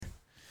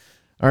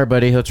All right,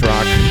 buddy, let's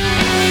rock.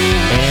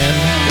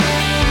 And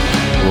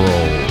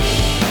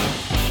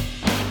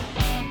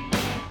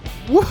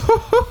roll.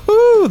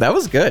 Woo-hoo-hoo-hoo. That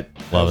was good.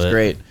 That was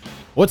great.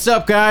 What's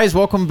up, guys?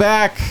 Welcome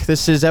back.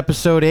 This is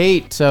episode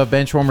 8 of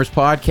Benchwarmers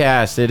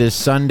podcast. It is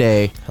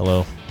Sunday.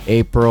 Hello.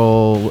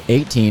 April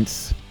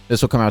 18th.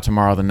 This will come out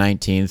tomorrow, the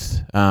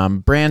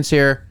 19th. Brand's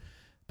here.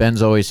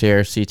 Ben's always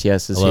here.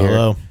 CTS is here.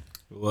 Hello.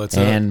 What's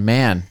up? And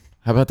man,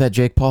 how about that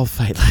Jake Paul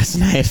fight last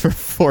night for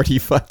 40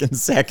 fucking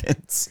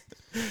seconds?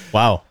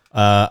 Wow.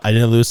 I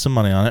didn't lose some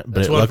money on it, but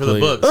That's one for the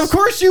books. Of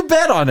course you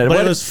bet on it.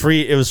 But it was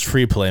free. It was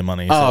free play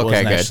money. So Oh, it okay,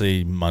 wasn't good.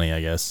 actually money, I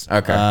guess.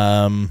 Okay.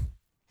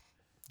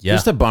 Yeah.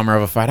 Just a bummer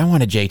of a fight. I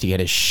wanted Jake to get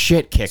his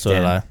shit kicked So in.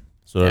 did I.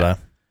 So did I.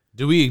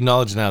 Do we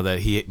acknowledge now that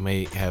he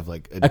may have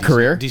like a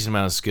career? decent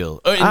amount of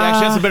skill? Oh, and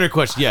actually, that's a better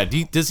question. Yeah.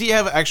 Does he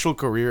have an actual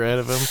career ahead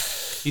of him?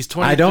 He's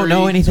 23. I don't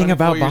know anything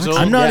about 24 years boxing.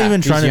 old. I'm not Yeah,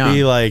 even he's trying to be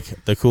young.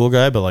 like the cool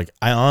guy, but like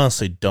I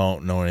honestly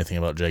don't know anything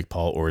about Jake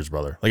Paul or his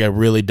brother. Like I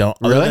really don't.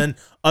 Really?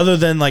 Other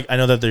than like I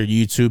know that they're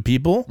YouTube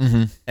people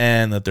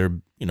and that they're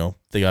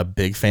they got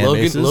big fan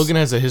bases. Logan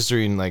has a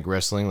history in like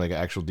wrestling, like an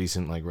actual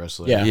decent like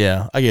wrestler. Yeah.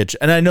 Yeah, I get you,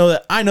 and I know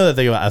that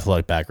they got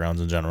athletic backgrounds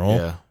in general.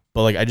 Yeah.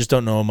 But like I just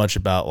don't know much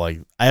about like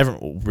I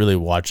haven't really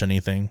watched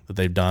anything that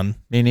they've done.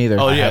 Me neither.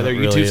 Oh yeah, their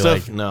haven't YouTube really,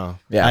 stuff. like- No.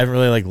 Yeah. I haven't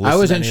really like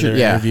listened to any of their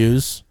yeah.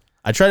 interviews.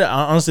 I try to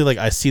honestly like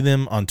I see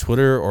them on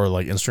Twitter or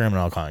like Instagram and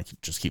I'll kind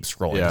of just keep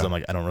scrolling because Yeah. I'm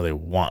like I don't really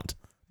want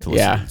to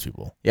listen to these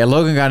people. Yeah,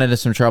 Logan got into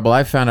some trouble.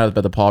 I found out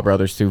about the Paul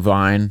brothers through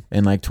Vine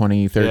in like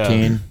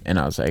 2013, and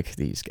I was like,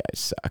 these guys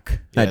suck.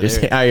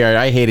 Yeah,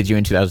 I hated you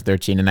in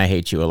 2013, and I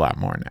hate you a lot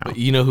more now. But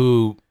you know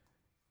who?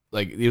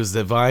 Like it was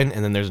the Vine,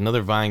 and then there's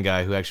another Vine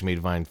guy who actually made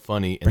Vine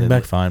funny. And Bring then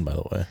back Fine, by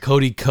the way.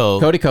 Cody Ko.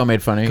 Cody Ko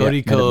made funny. Cody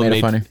Yeah, Ko made it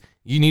made funny.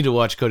 You need to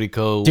watch Cody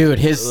Ko. Dude,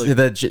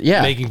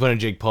 making fun of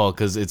Jake Paul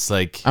because it's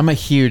like I'm a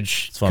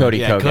huge funny. Cody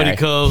Ko Cody guy.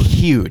 Ko.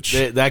 Huge.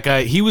 That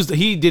guy.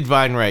 He did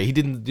Vine right. He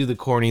didn't do the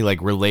corny like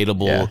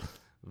relatable Yeah.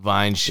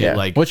 Vine shit. Yeah.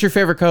 Like What's your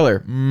favorite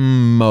color?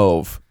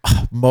 Mauve.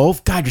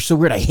 Mauve? God, you're so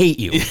weird. I hate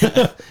you.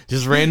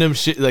 just random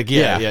shit. Like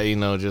yeah,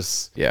 Yeah.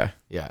 just Yeah.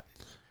 yeah.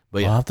 But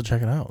I'll yeah, have to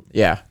check it out.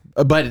 Yeah.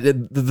 But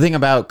the thing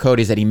about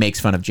Cody is that he makes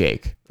fun of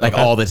Jake like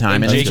all the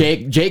time, and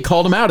And Jake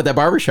called him out at that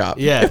barbershop.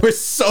 Yeah. It was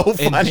so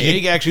funny. and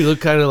Jake actually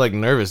looked kind of like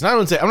nervous. I'm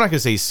not gonna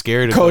say he's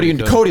scared. Of Cody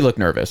Ko. looked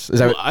nervous. Is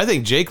that Well, I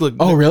think Jake looked.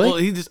 Oh,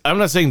 really? Well, I'm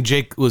not saying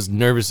Jake was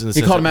nervous in the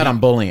he sense called him that out on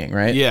bullying,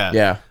 right? Yeah,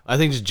 Yeah. I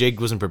think just Jake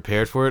wasn't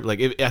prepared for it. Like,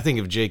 I think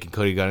if Jake and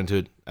Cody got into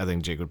it, I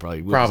think Jake would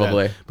probably whip his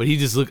Probably. ass. But he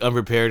just looked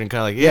unprepared and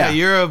kind of like, Yeah.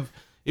 you're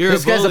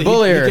This a guy's a bully.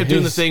 bullier. He kept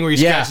doing the He's- thing where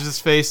he yeah. scratches his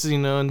face,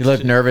 and He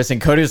looked nervous,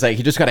 and Cody was like,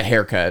 he just got a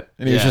haircut,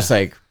 and he was Yeah. just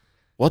like,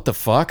 "What the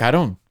fuck? I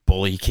don't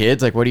bully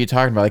kids. Like, what are you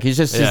talking about? Like, he's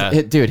just, Yeah.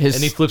 dude. His.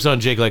 and he flips on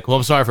Jake like, well,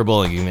 I'm sorry for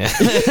bullying you, man.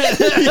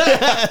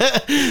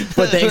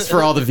 But thanks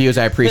for all the views.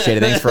 I appreciate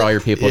it. Thanks for all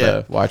your people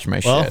Yeah. to watch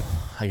my Well, shit.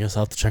 I guess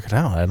I'll have to check it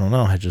out. I don't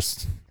know. I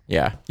just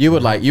Yeah, you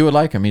would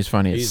like him. He's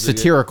funny. It's He's a good-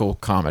 satirical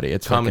comedy.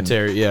 It's fucking-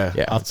 Commentary, yeah.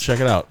 Yeah. I'll have to check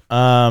it out.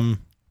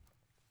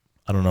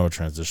 I don't know a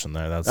transition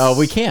there. That's Oh,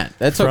 we can't.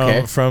 That's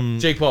okay. From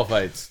Jake Paul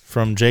fights.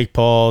 from Jake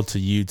Paul to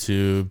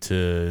YouTube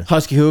to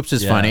Husky Hoops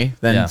is Yeah. funny.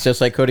 Then Yeah. it's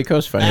just like Cody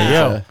Ko's funny.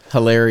 There you It's,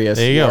 hilarious.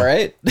 There you go. All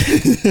right.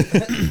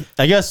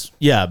 I guess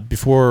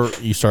before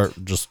you start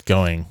just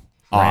going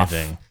Off.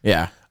 ranting,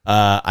 Yeah.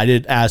 I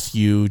did ask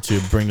you to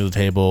bring to the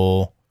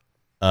table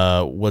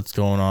what's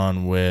going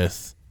on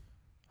with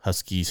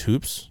Huskies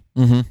Hoops.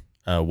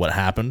 Mm-hmm. What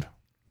happened?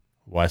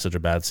 Why such a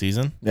bad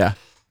season? Yeah.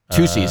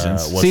 2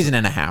 seasons. what's- Season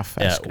and a half.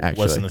 Yeah, Actually.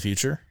 what's in the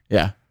future?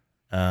 Yeah.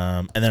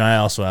 And then I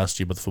also asked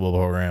you about the football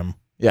program,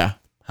 Yeah.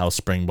 how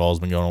spring ball's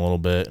been going a little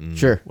bit, and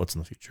Sure. what's in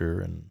the future.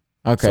 And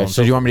Okay. on So,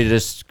 so do you want me to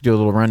just do a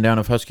little rundown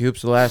of Husky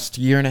Hoops the last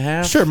year and a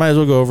half? sure, might as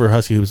well go over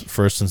Husky Hoops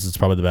first since it's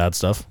probably the bad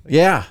stuff,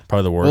 Yeah.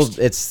 probably the Well, worst.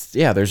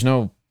 there's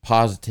no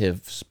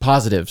positives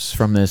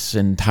from this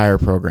entire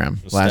program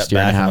last Step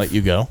year and a back half. let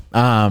you go.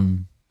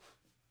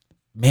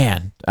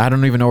 Man, I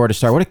don't even know where to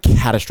start. What a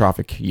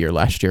catastrophic year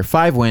last year.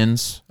 5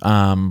 wins,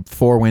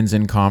 4 wins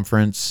in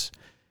conference,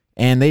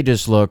 and they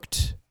just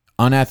looked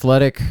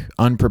unathletic,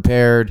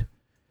 unprepared.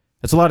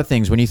 That's a lot of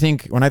things. When I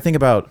think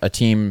about a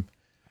team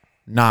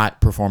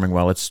not performing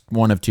well, it's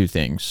one of 2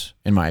 things,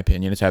 in my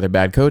opinion. It's either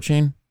bad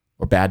coaching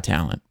or bad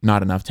talent,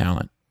 not enough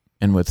talent.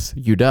 And with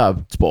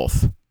UW, it's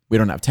both. We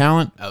don't have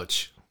talent,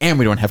 Ouch. and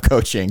we don't have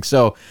coaching.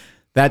 So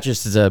that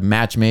just is a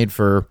match made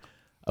for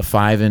a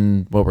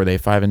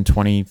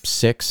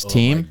 5-26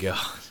 team. Oh my God.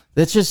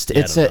 That's just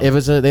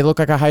they look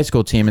like a high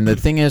school team. And the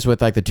thing is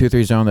with like the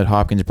 2-3 zone that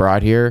Hopkins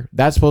brought here,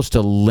 that's supposed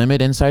to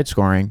limit inside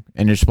scoring.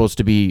 And you're supposed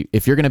to be,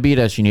 if you're going to beat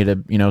us, you need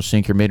to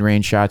sink your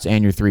mid-range shots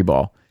and your 3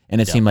 ball.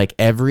 And it seemed like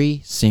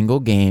every single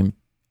game,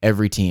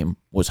 every team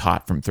was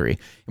hot from 3.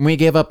 And we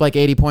gave up like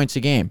 80 points a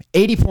game.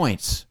 80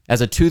 points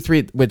as a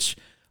 2-3, which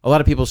a lot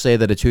of people say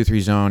that a 2-3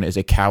 zone is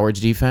a coward's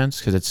defense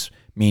because it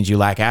means you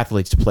lack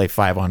athletes to play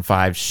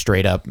 5-on-5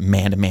 straight up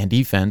man-to-man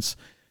defense.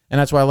 And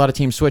that's why a lot of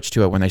teams switch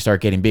to it when they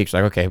start getting beat. It's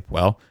like, okay,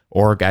 well,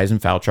 or guys in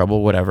foul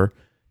trouble, whatever.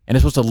 And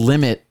it's supposed to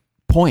limit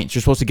points.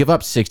 You're supposed to give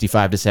up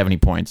 65 to 70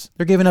 points.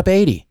 They're giving up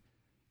 80.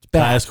 It's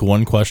Can I bad. ask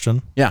one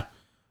question? Yeah.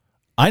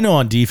 I know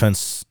on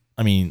defense,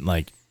 I mean,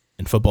 like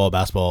in football,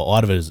 basketball, a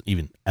lot of it is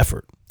even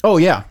effort. Oh,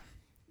 yeah.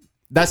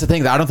 That's the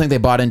thing. I don't think they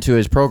bought into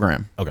his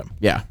program. Okay.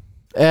 Yeah.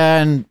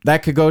 And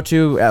that could go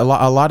to a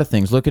lot of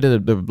things. Look at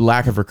the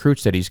lack of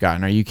recruits that he's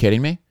gotten. Are you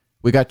kidding me?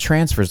 We got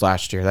transfers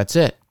last year. That's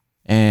it.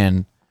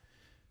 And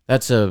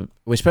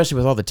especially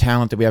with all the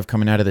talent that we have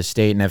coming out of the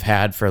state and have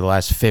had for the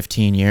last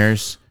 15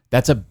 years,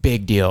 that's a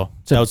big deal.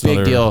 It's a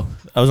big deal.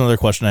 That was another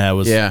question I had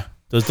was,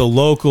 does the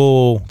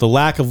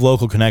lack of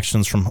local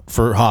connections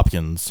for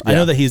Hopkins? Yeah. I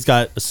know that he's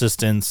got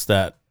assistants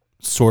that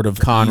sort of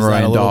Conroy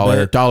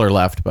and Dollar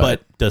left,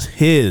 but does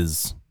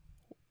his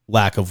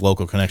lack of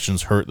local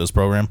connections hurt this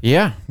program?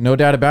 Yeah, no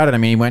doubt about it. I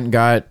mean, he went and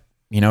got,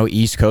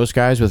 East Coast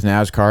guys with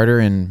Naz Carter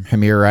and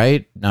Hamir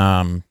Wright,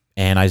 and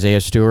Isaiah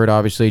Stewart,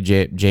 obviously.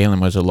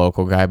 Jalen was a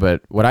local guy.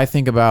 But what I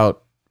think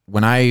about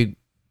when I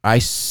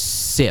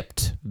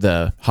sipped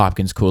the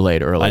Hopkins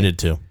Kool-Aid early. I did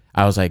too.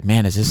 I was like,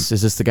 man, is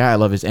this the guy? I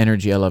love his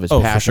energy. I love his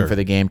passion for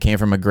the game. Came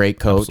from a great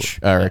coach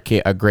or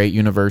a great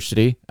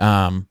university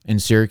in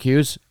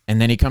Syracuse. And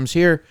then he comes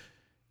here.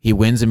 He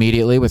wins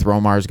immediately with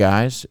Romar's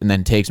guys and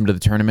then takes him to the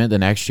tournament the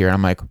next year.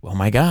 I'm like, oh,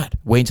 my God.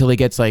 Wait until he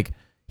gets like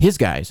his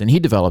guys and he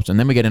develops. And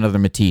then we get another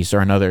Matisse or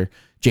another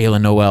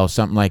Jalen Noel,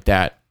 something like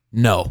that.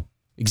 No,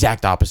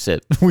 exact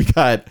opposite. We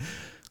got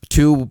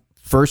 2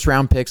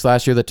 first-round picks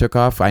last year that took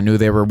off. I knew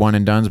they were one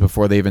and dones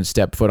before they even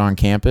stepped foot on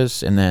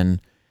campus. And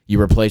then you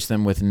replace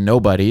them with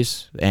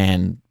nobodies.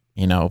 And,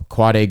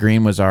 Quad A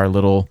Green was our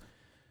little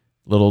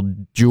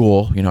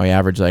jewel. He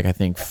averaged like, I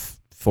think,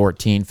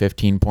 14,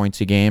 15 points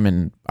a game.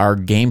 And our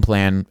game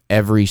plan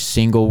every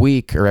single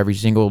week or every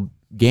single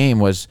game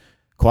was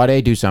Quad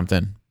A, do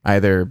something.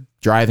 Either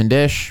drive and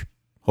dish,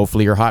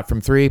 hopefully you're hot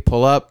from 3,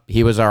 pull up.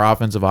 He was our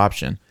offensive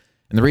option.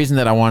 And the reason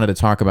that I wanted to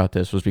talk about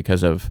this was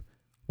because of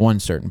one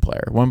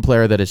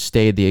player that has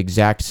stayed the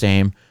exact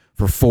same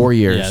for 4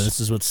 years. Yeah, this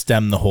is what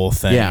stemmed the whole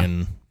thing. Yeah.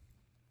 And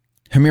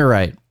Hamir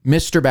Wright,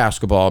 Mr.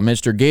 Basketball,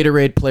 Mr.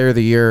 Gatorade Player of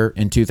the Year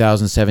in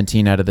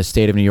 2017 out of the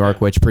state of New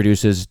York, which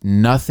produces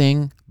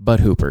nothing but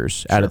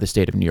hoopers out of the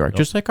state of New York,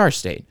 just like our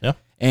state. Yeah.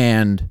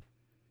 And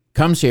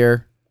comes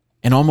here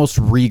and almost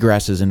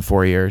regresses in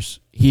 4 years.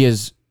 He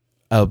is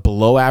a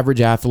below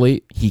average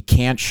athlete. He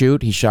can't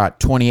shoot. He shot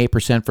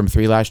 28% from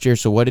 3 last year.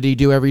 So what did he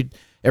do every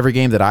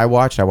game that I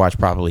watched? I watched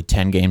probably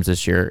 10 games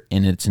this year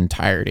in its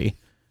entirety.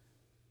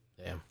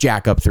 Damn.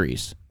 Jack up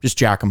threes. Just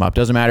jack them up.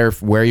 Doesn't matter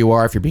where you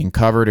are, if you're being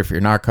covered, if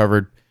you're not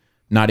covered,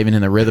 not even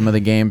in the rhythm of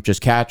the game.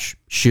 Just catch,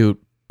 shoot,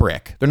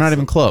 brick. They're not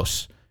even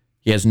close.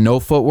 He has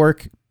no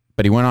footwork,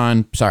 but he went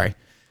on. Sorry.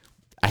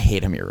 I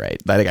hate him. You're right.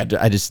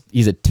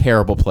 He's a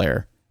terrible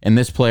player. And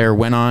this player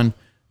went on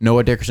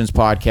Noah Dickerson's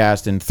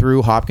podcast and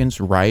threw Hopkins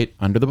right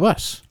under the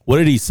bus. What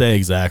did he say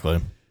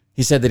exactly?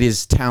 He said that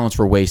his talents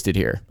were wasted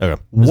here.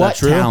 Okay. What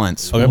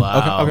talents? Okay.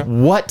 Wow. Okay.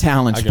 What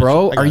talents,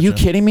 bro? Are you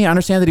kidding me? I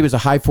understand that he was a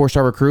high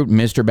 4-star recruit,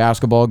 Mr.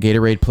 Basketball,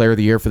 Gatorade Player of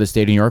the Year for the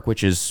state of New York,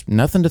 which is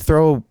nothing to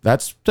throw.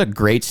 That's a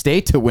great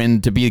state to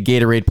win, to be a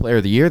Gatorade Player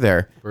of the Year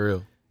there. For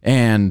real.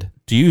 And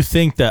do you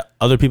think that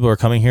other people are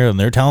coming here and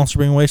their talents are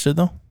being wasted,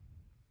 though?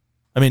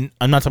 I mean,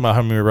 I'm not talking about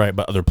how many right,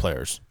 but other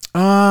players.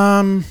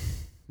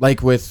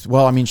 Like with,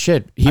 well, I mean,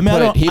 shit. He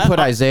put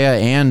Isaiah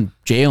and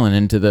Jalen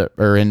in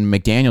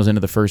McDaniels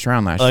into the first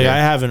round last year. I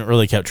haven't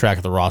really kept track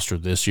of the roster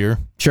this year.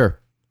 Sure.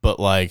 But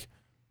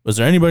was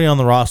there anybody on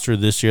the roster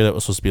this year that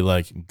was supposed to be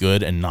like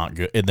good and not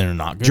good? And they're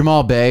not good.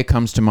 Jamal Bay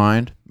comes to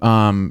mind.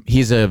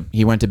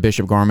 He went to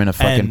Bishop Gorman, a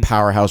fucking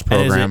powerhouse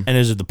program. And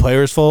is it the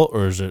player's fault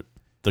or is it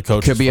the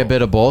coach's fault? Could be a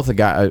bit of both. A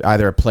guy,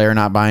 either a player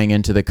not buying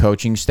into the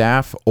coaching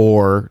staff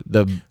or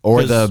the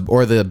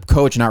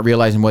coach not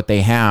realizing what they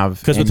have.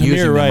 Because with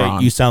Hamir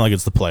Wright, you sound like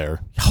it's the player.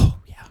 Oh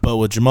yeah. But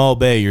with Jamal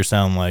Bay, you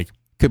sound like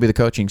could be the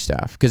coaching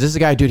staff. Because this is a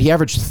guy, dude. He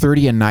averaged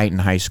 30 a night in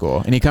high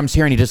school, and he comes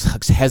here and he just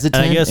looks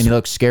hesitant and he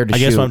looks scared to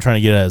shoot. I guess what I'm trying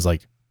to get at is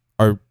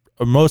are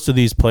most of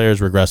these players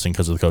regressing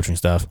because of the coaching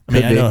staff? I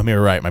mean, I know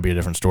Hamir Wright might be a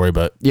different story,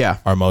 but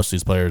are most of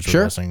these players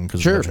regressing because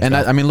of the coaching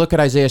staff? And look at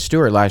Isaiah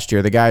Stewart last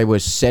year. The guy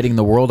was setting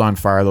the world on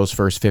fire those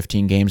first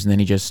 15 games, and then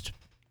he just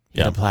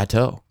hit a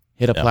plateau.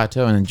 And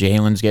then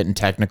Jalen's getting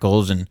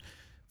technicals and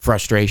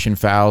frustration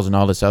fouls and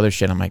all this other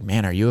shit. I'm like,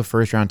 man, are you a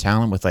first-round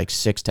talent with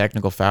 6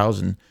 technical fouls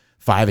and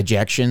 5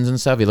 ejections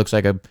and stuff? He looks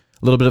like a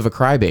little bit of a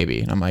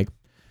crybaby. And I'm like,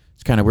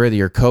 it's kind of weird that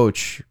your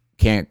coach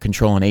can't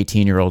control an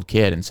 18-year-old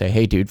kid and say,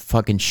 hey, dude,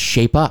 fucking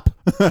shape up.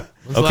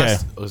 Okay.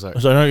 When's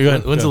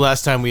the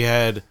last time we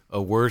had a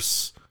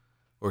worse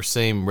or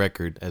same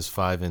record as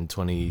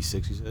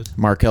 5-26, you said?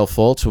 Markel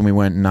Fultz when we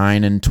went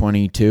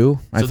 9-22.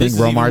 I think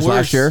Romar's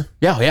last year.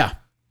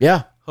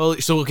 Yeah. Holy,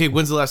 so, okay,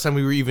 when's the last time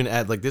we were even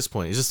at this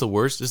point? Is this the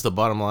worst? Is this the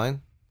bottom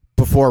line?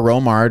 Before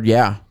Romar,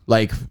 yeah.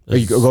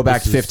 You go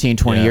back 15,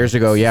 20 years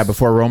ago, yeah.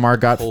 Before Romar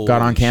got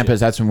on campus,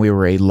 that's when we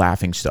were a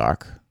laughing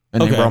stock.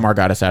 And then Romar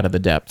got us out of the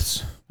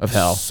depths of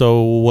hell.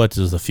 So what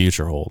does the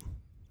future hold?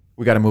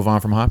 We got to move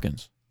on from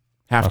Hopkins.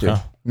 Have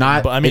to.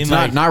 Not. But, I mean, it's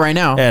not right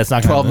now. Yeah, it's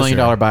not $12 million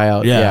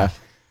buyout. Yeah.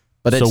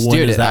 But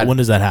when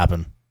does that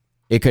happen?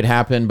 it could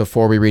happen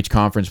before we reach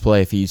conference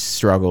play if he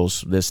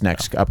struggles this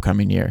next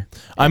upcoming year.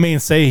 I mean,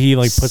 say he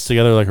like puts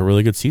together like a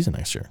really good season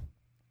next year.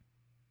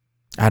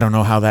 I don't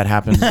know how that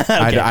happens.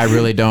 Okay. I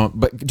really don't.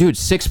 But dude,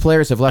 6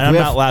 players have left. And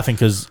I'm not laughing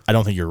because I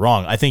don't think you're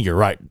wrong. I think you're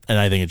right, and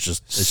I think it's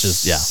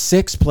just yeah.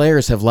 6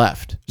 players have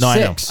left. No,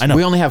 6. I know.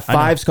 We only have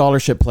 5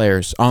 scholarship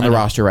players on the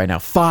roster right now.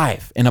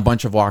 5 and a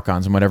bunch of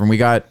walk-ons and whatever. And we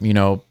got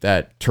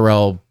that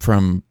Terrell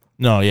from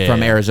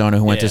Arizona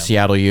who went to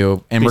Seattle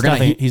U, and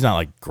he's not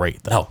like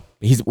great though.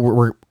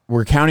 No,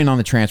 we're counting on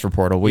the transfer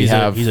portal. He's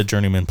a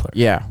journeyman player.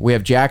 Yeah, we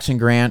have Jackson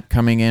Grant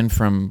coming in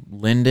from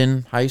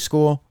Linden High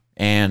School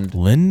and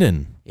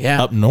Linden.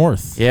 Yeah. Up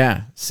north.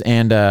 Yeah.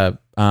 And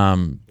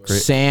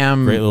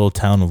Sam. Great little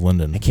town of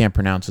Linden. I can't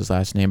pronounce his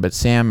last name, but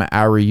Sam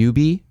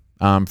Ariubi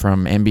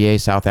from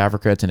NBA South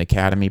Africa. It's an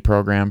academy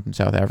program in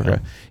South Africa.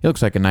 Okay. He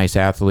looks like a nice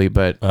athlete,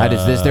 but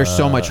there's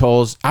so much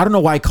holes. I don't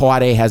know why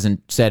Kawade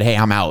hasn't said, hey,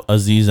 I'm out.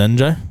 Aziz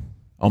Nje?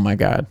 Oh my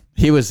God.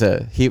 He was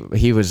a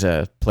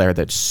player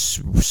that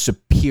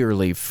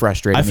superiorly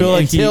frustrated I feel me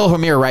like until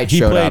Hamir Wright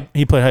showed up.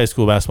 He played high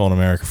school basketball in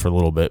America for a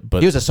little bit,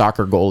 but he was a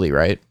soccer goalie,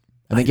 right?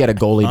 I think he had a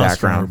goalie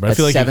background. But I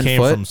feel like he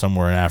came from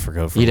somewhere in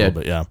Africa for a little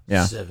bit.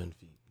 Yeah. 7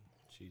 feet.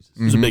 Jesus.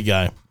 He was a big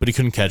guy, but he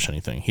couldn't catch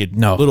anything. He had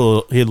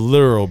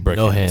literal brick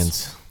No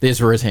hands.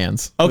 These were his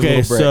hands.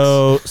 Okay,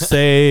 so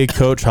say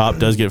Coach Hop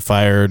does get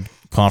fired,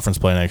 conference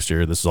play next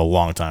year. This is a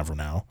long time from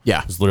now.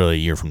 Yeah. It's literally a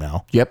year from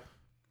now. Yep.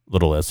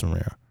 Little less than a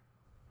year.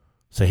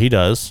 So he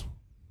does.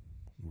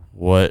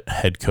 What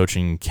head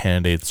coaching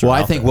candidates are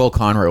I think Will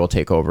Conroy will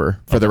take over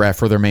for the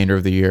remainder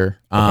of the year.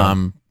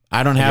 Okay.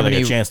 I don't have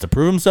any a chance to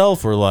prove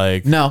himself, or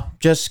like no,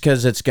 just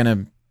because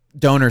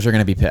donors are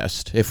gonna be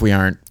pissed if we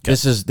aren't. Okay.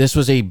 This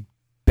was a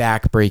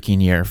back-breaking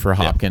year for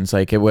Hopkins. Yeah.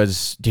 Like it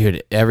was,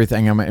 dude.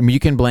 Everything. I mean, you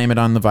can blame it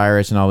on the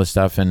virus and all this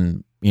stuff,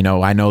 and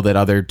I know that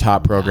other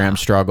top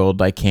programs struggled,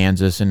 like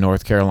Kansas and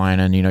North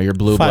Carolina, and your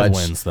Blue Bloods.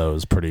 5 wins though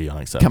is pretty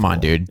unacceptable. Come on,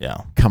 dude. Yeah,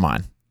 come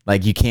on.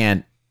 Like you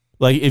can't.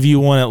 Like if you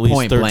won at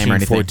least 13,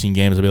 14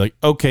 games, I'd be like,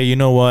 okay, you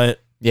know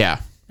what? Yeah.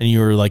 And you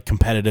were like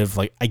competitive.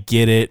 Like I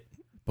get it.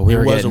 But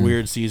it was a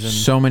weird season.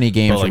 So many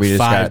games where we just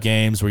 5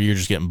 games where you're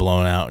just getting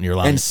blown out and you're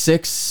like, and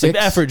six like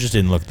the effort just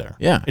didn't look there.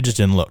 Yeah, it just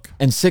didn't look.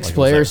 And 6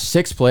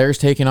 players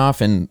taking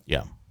off, and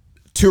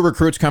 2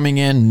 recruits coming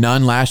in,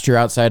 none last year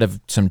outside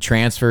of some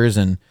transfers,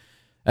 and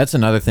that's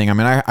another thing. I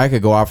mean, I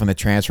could go off on the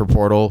transfer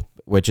portal,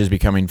 which is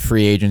becoming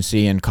free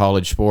agency in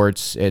college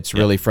sports. It's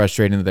really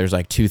frustrating that there's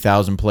like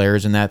 2,000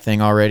 players in that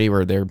thing already,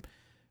 where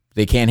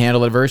they can't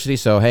handle adversity.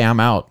 So hey, I'm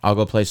out. I'll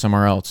go play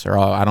somewhere else, or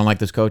I don't like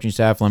this coaching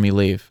staff. Let me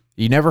leave.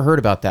 You never heard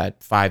about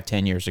that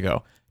 5-10 years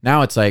ago.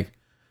 Now it's like,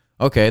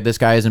 okay, this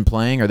guy isn't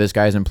playing, or this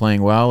guy isn't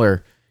playing well,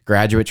 or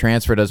graduate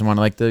transfer doesn't want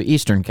to, like the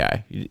Eastern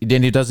guy. He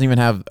doesn't even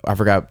have, I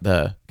forgot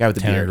the guy with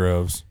the Tanner beard.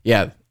 Groves.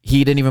 Yeah,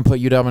 he didn't even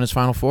put UW in his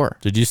Final Four.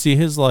 Did you see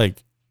his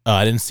like?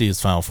 I didn't see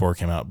his Final Four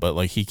came out, but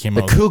like he came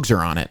out. The Cougs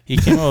are on it. He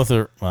came out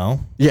with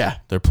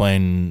they're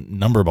playing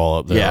number ball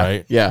up there,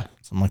 right? Yeah,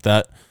 something like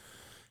that.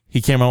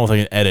 He came out with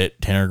like an edit,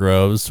 Tanner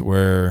Groves,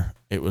 where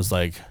it was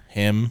like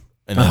him.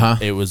 And then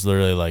it was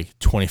literally like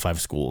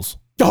 25 schools.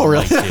 Oh,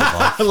 really?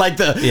 Like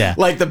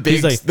the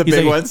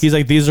big ones? He's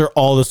like, these are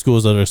all the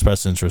schools that have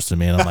expressed interest in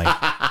me. And I'm like,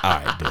 all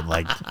right, dude,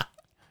 like,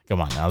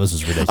 come on now. This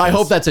is ridiculous. I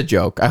hope that's a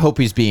joke. I hope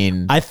he's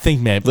being a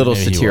little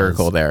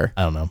satirical there.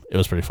 I don't know. It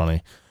was pretty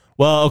funny.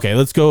 Well, okay,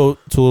 let's go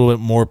to a little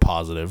bit more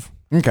positive.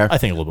 Okay. I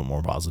think a little bit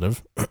more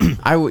positive.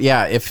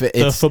 If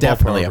it's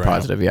definitely a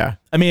positive, yeah.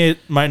 I mean,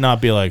 it might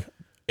not be like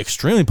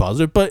extremely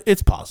positive, but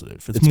it's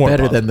positive. It's more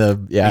better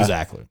positive. than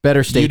exactly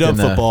better state UW than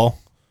football.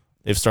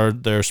 They've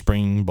started their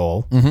spring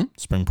bowl,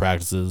 spring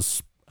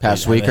practices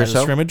past week or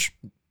so. Scrimmage.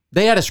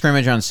 They had a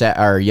scrimmage on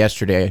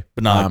yesterday,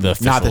 but not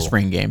the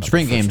spring game.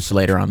 Spring game's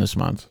later on this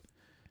month.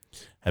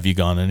 Have you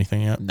gone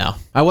anything yet? No,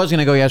 I was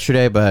gonna go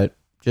yesterday, but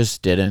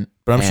just didn't.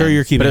 But I'm sure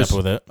you're keeping up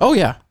with it. Oh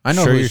yeah, I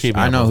know.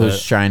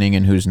 Who's shining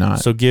and who's not.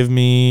 So give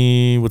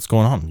me what's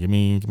going on. Give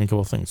me a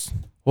couple of things.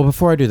 Well,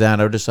 before I do that,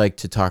 I would just like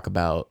to talk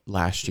about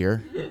last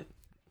year. I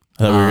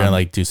thought we were gonna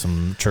like do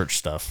some church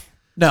stuff.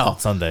 No,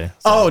 Sunday.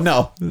 So. Oh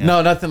no,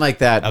 nothing like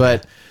that. Okay.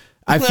 But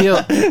I feel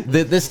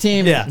that this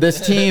team,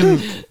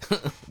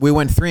 we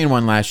went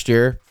 3-1 last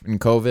year in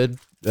COVID.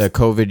 The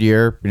COVID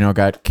year,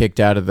 got kicked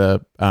out of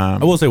the. I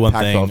will say one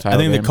thing. I think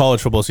game. The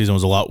college football season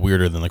was a lot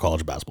weirder than the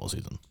college basketball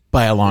season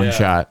by a long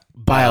shot.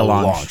 By a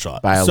long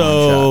shot.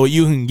 So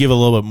you can give a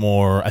little bit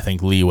more, I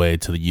think, leeway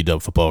to the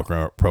UW football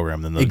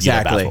program than the UW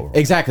basketball program.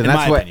 Exactly.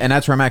 That's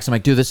where I'm at. I'm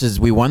like, dude,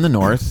 we won the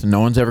North. No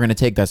one's ever going to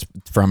take that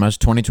from us.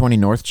 2020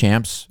 North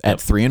champs at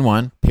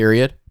 3-1.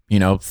 Period.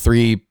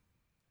 3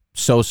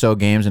 so-so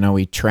games. I know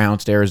we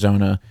trounced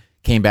Arizona,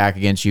 came back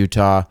against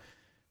Utah,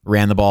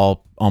 ran the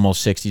ball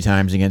almost 60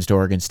 times against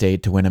Oregon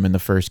State to win them in the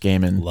first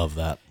game. And love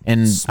that.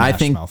 And I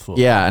think,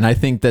 and I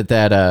think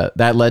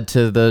that led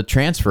to the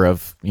transfer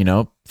of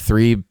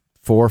 3,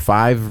 4,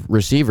 5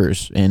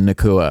 receivers in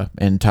Nakua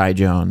and Ty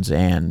Jones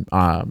and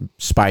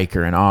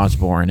Spiker and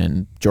Osborne,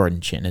 and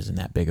Jordan Chin isn't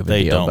that big of a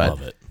deal. They don't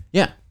love it.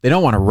 Yeah, they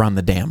don't want to run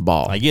the damn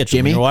ball. I get you.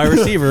 Jimmy. You're a wide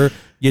receiver.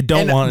 You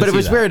don't want to. But it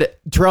was weird.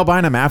 Terrell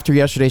Bynum, after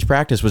yesterday's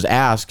practice, was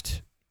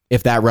asked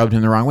if that rubbed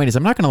him the wrong way. He's,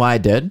 I'm not going to lie,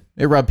 it did.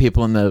 It rubbed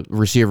people in the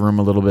receiver room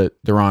a little bit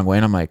the wrong way.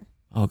 And I'm like,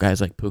 oh,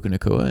 guys like Puka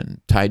Nacua and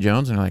Ty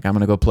Jones, and they're like, I'm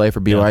going to go play for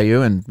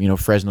BYU and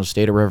Fresno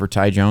State or wherever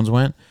Ty Jones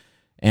went.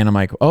 And I'm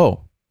like,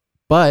 oh,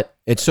 but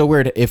it's so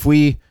weird.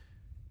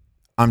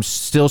 I'm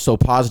still so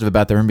positive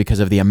about the room because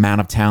of the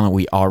amount of talent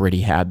we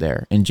already had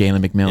there, and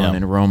Jalen McMillan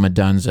and Roma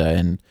Dunza,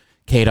 and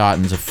Cade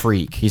Otton's a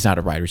freak. He's not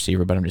a wide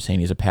receiver, but I'm just saying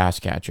he's a pass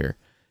catcher,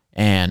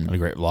 and a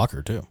great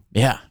blocker too.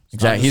 Yeah,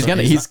 exactly.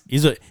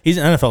 He's an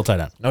NFL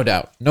tight end, no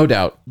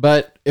doubt.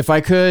 But if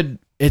I could,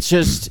 it's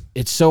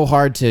so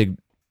hard to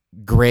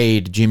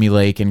grade Jimmy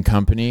Lake and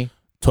company.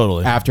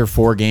 Totally. After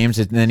 4 games,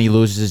 and then he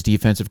loses his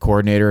defensive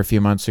coordinator a few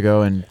months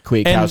ago, and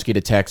Kwiatkowski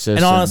to Texas.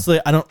 And honestly,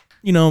 I don't.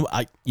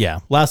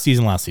 Last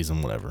season,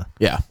 whatever.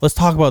 Yeah. Let's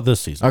talk about this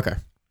season. Okay.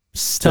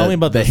 Tell me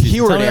about the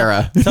Heward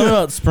era. Tell me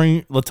about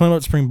spring. Tell me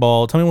about spring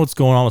ball. Tell me what's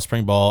going on with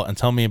spring ball, and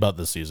tell me about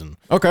this season.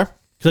 Okay.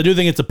 Because I do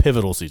think it's a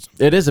pivotal season.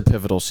 It is a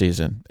pivotal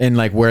season, and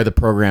like where the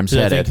program's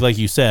headed. I think, like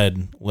you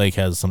said, Lake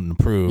has something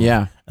to prove.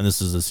 Yeah. And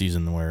this is a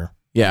season where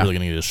you're really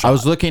going to get a shot. I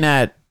was looking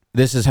at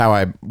this is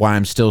why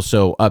I'm still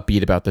so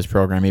upbeat about this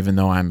program, even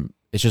though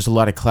it's just a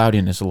lot of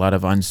cloudiness, a lot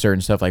of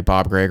uncertain stuff. Like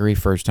Bob Gregory,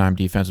 first-time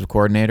defensive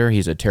coordinator.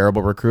 He's a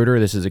terrible recruiter.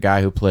 This is a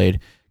guy who played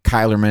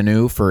Kyler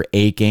Manu for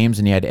 8 games,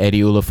 and he had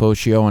Eddie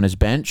Ulofoshio on his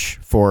bench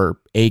for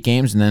 8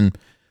 games, and then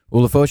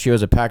Ulofoshio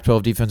is a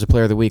Pac-12 Defensive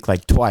Player of the Week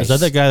like twice. Is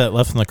that guy that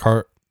left in the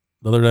cart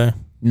the other day?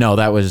 No,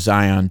 that was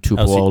Zion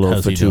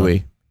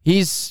Tupuola-Fatui.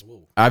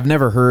 I've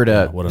never heard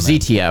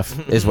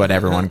ZTF is what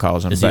everyone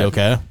calls him. Is he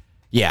okay?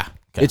 Yeah.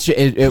 Okay.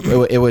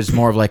 It was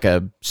more of like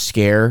a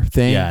scare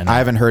thing. Yeah, I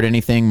haven't heard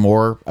anything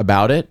more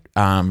about it.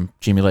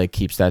 Jimmy Lake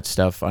keeps that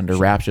stuff under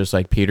wraps just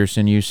like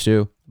Peterson used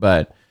to,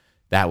 but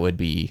that would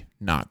be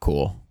not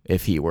cool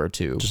if he were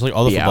to. Just like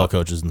all the football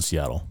coaches in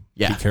Seattle.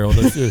 Yeah. Pete Carroll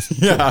does this.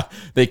 Yeah,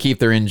 they keep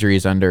their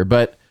injuries under.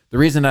 But the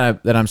reason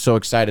that I'm so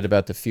excited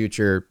about the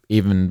future,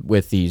 even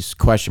with these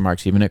question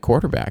marks, even at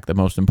quarterback, the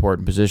most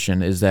important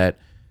position, is that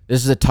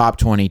this is a top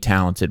 20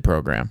 talented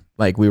program.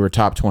 Like we were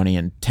top 20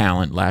 in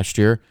talent last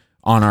year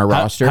on our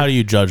roster. How do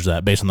you judge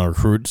that based on the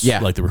recruits? Yeah,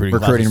 like the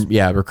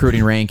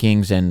recruiting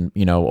rankings and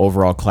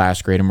overall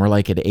class grade, and we're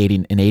like at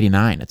 80 and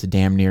 89. It's a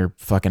damn near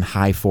fucking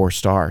high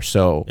 4-star.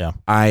 So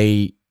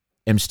I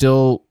am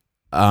still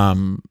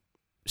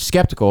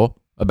skeptical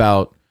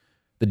about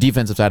the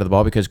defensive side of the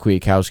ball because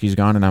Kwiatkowski's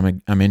gone,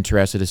 and I'm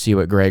interested to see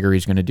what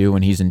Gregory's going to do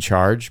when he's in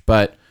charge.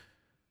 But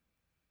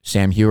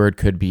Sam Heward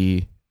could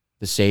be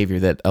the savior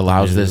that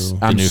allows this.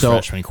 The new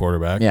freshman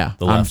quarterback,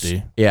 the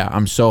lefty.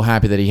 I'm so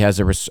happy that he has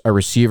a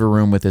receiver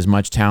room with as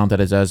much talent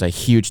as does, a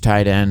huge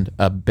tight end,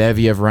 a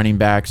bevy of running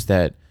backs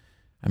that,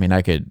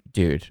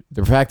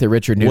 the fact that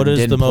Richard Newton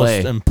didn't play. What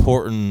does the most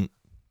important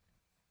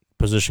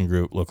position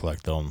group look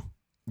like, though?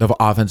 The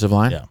offensive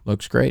line? Yeah.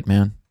 Looks great,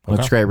 man. Okay.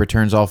 Looks great.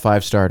 Returns all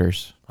 5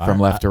 starters from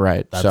left to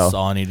right. That's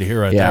all I need to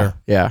hear there.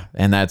 Yeah,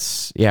 and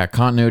that's,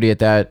 continuity at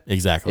that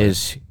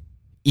is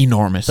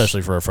enormous,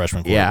 especially for a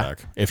freshman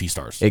quarterback if he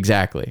starts.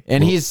 Exactly.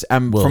 And he's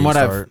from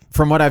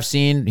what I've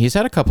seen, he's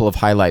had a couple of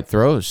highlight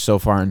throws so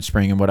far in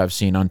spring, and what I've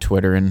seen on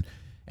Twitter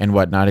and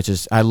whatnot. It's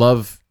just, I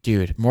love,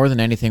 more than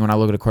anything when I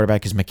look at a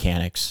quarterback, his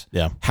mechanics.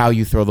 Yeah. How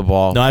you throw the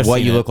ball,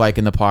 what you look like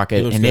in the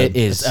pocket, and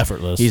it's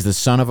effortless. He's the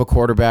son of a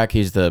quarterback.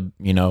 He's the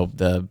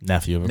the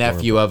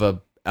nephew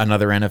of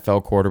another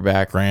NFL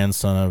quarterback,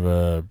 grandson of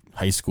a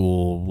high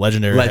school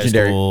legendary high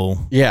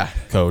school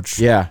coach.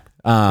 Yeah.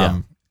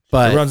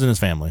 But it runs in his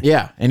family.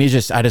 Yeah, and I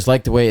just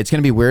like the way it's going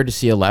to be weird to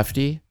see a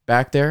lefty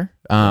back there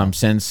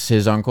since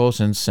his uncle,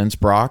 since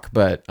Brock.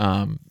 But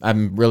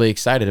I'm really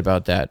excited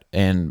about that.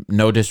 And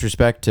no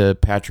disrespect to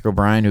Patrick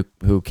O'Brien,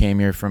 who came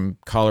here from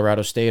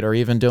Colorado State, or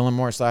even Dylan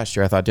Morris last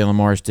year. I thought Dylan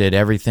Morris did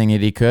everything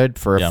that he could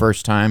for a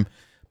first-time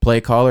play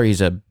caller.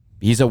 He's a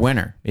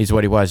winner. He's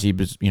what he was. He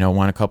was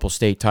won a couple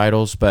state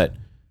titles. But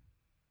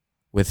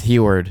with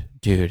Heward,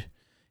 dude,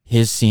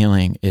 his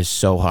ceiling is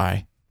so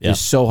high. Yeah. It's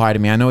so high to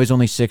me. I know he's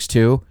only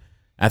 6'2".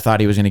 I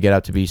thought he was going to get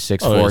up to be 6'4",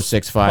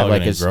 6'5".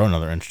 Like his grow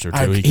another inch or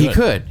two. He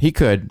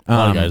could. A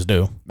lot of guys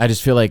do. I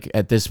just feel like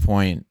at this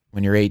point,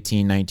 when you're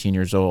 18, 19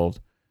 years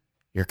old,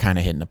 you're kind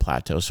of hitting a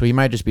plateau. So he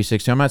might just be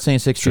 6'2". I'm not saying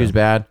 6'2" is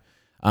bad.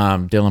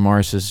 Dylan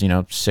Morris is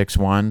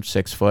 6'1",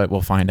 6 foot.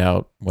 We'll find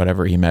out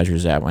whatever he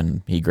measures at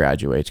when he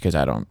graduates, because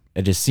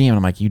I just see him and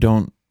I'm like, you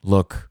don't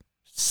look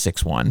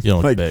 6'1". You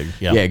don't look big.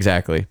 Yeah,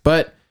 exactly.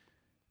 But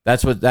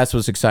that's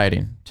what's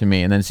exciting to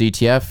me. And then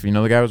CTF,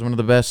 the guy was one of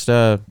the best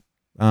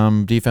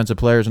defensive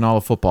players in all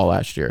of football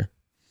last year.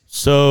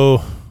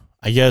 So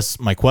I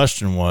guess my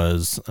question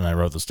was, and I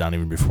wrote this down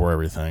even before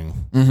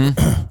everything.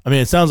 Mm-hmm.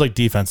 It sounds like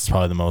defense is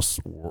probably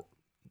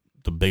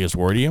the biggest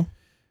worry to you.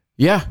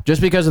 Yeah,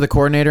 just because of the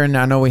coordinator, and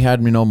I know we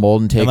had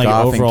Molden take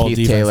off overall and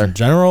Keith defense Taylor in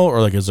general,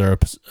 or is there a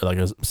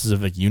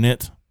specific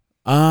unit?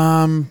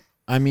 Overall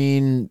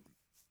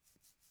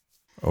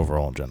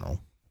in general.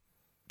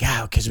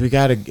 Yeah, because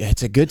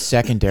it's a good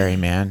secondary,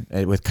 man.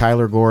 With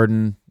Kyler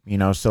Gordon,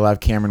 Still have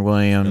Cameron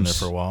Williams. Been there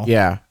for a while.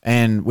 Yeah,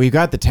 and we've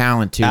got the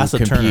talent to Asa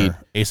compete.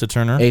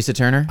 Turner. Asa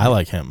Turner. I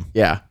like him.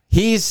 Yeah,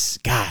 he's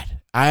God.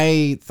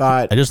 I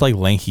just like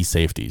lanky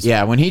safeties.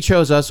 Yeah, when he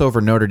chose us over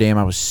Notre Dame,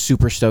 I was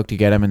super stoked to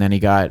get him, and then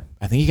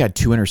I think he got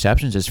 2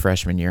 interceptions his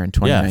freshman year in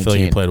 2019. Yeah, I feel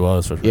like he played well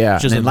as freshman. Yeah,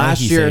 just and a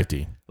lanky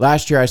safety.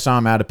 Last year I saw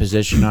him out of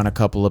position on a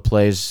couple of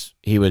plays.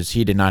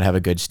 He did not have a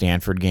good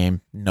Stanford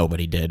game.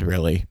 Nobody did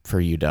really for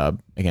UW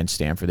against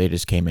Stanford. They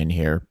just came in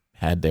here,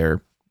 had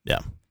their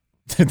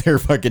their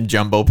fucking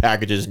jumbo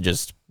packages and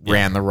just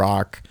ran the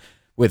rock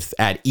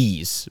at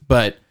ease.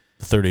 But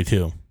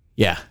 32.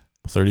 Yeah.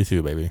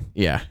 32, baby.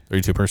 Yeah.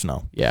 32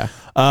 personnel. Yeah.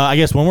 I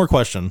guess one more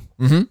question.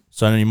 Mm-hmm.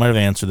 So I know you might have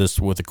answered this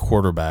with a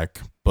quarterback,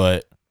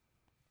 but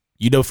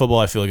UW football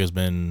I feel like has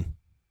been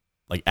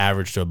like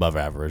average to above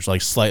average,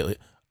 like slightly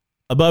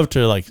above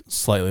to like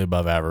slightly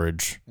above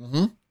average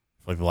for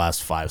like the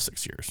last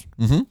 5-6 years.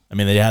 Mm-hmm. I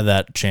mean, they had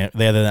that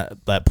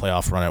that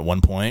playoff run at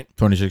one point.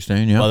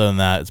 2016, yeah. Other than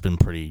that, it's been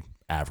pretty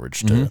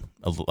average to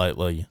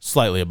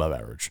slightly above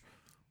average.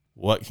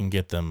 What can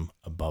get them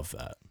above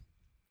that?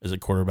 Is it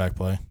quarterback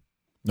play?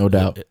 No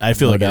doubt. I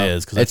feel like it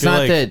is. It's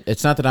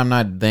not that I'm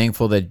not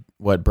thankful that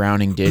what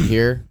Browning did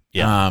here.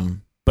 Yeah.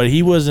 But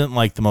he wasn't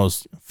like the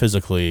most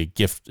physically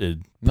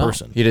gifted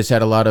person. He just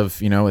had a lot of,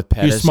 with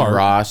Pettis and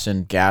Ross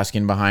and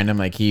Gaskin behind him.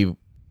 Like he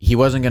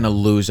wasn't going to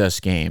lose us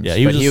games. Yeah,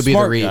 he was a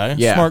smart guy,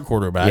 smart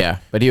quarterback. Yeah,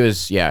 but he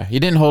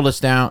didn't hold us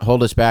back,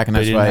 and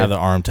that's he why didn't have the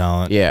arm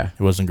talent. Yeah,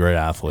 he wasn't a great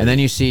athlete. And then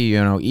you see,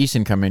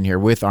 Eason come in here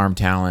with arm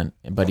talent,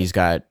 but he's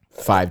got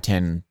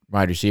 5'10"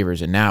 wide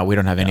receivers, and now we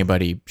don't have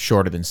anybody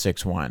shorter than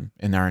 6'1"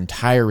 in our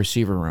entire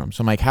receiver room.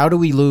 So I'm like, how do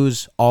we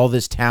lose all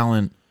this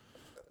talent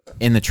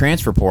in the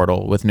transfer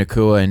portal with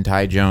Nakua and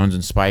Ty Jones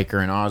and Spiker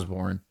and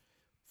Osborne,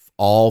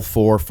 all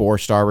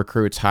 4-star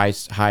recruits,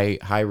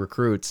 high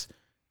recruits,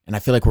 and I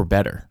feel like we're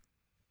better,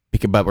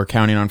 but we're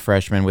counting on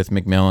freshmen with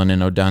McMillan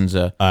and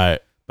Odunza. I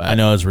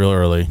know it's real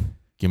early.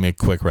 Give me a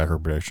quick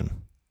record prediction.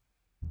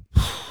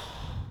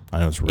 I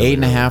know it's really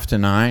 8.5 to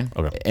 9,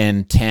 okay,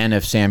 and 10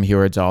 if Sam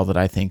Heward's all that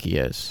I think he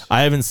is.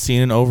 I haven't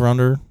seen an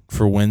over/under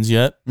for wins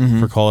yet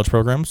for college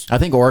programs. I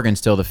think Oregon's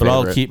still the favorite.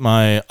 But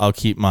I'll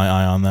keep my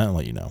eye on that and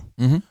let you know.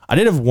 Mm-hmm. I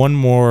did have one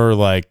more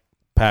like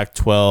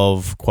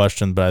Pac-12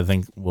 question, but I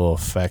think will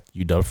affect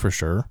UW for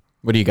sure.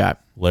 What do you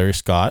got? Larry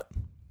Scott.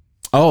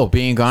 Oh,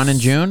 being gone in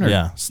June?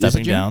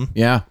 Stepping down.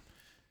 Yeah.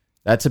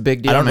 That's a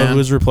big deal, I don't know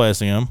who's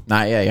replacing him.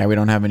 Not yet. Yeah, we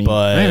don't have any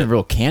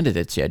real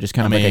candidates yet. Just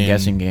kind of like a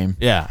guessing game.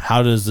 Yeah.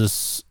 How does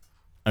this,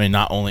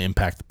 not only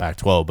impact the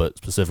Pac-12, but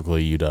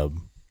specifically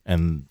UW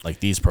and like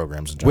these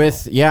programs in general?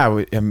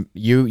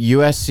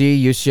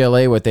 USC,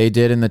 UCLA, what they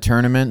did in the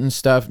tournament and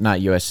stuff. Not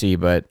USC,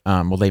 but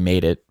they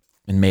made it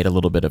and made a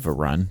little bit of a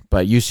run.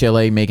 But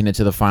UCLA making it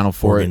to the Final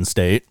Four. Oregon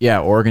State.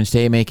 Yeah, Oregon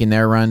State making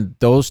their run.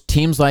 Those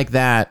teams like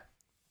that.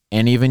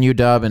 And even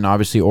UW and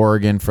obviously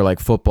Oregon for like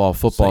football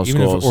schools.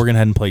 Even if Oregon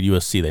hadn't played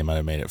USC, they might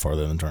have made it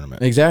farther in the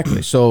tournament.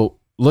 Exactly. So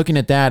looking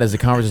at that as a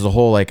conference as a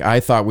whole, like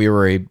I thought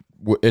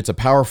it's a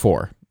Power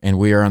Four, and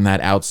we are on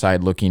that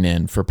outside looking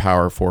in for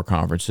Power Four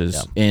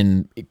conferences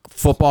in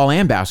football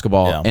and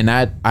basketball. Yeah. And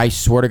that, I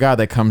swear to God,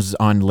 that comes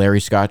on Larry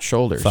Scott's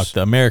shoulders. Fuck,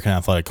 the American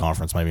Athletic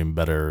Conference might be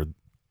better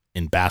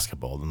in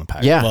basketball than the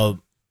Pac. Yeah. Well,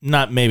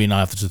 maybe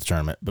not after the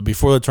tournament, but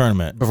before the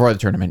tournament.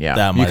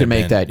 Yeah. You could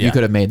make that. You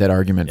could have made that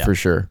argument for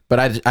sure.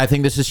 But I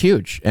think this is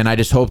huge, and I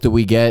just hope that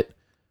we get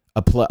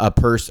a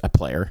person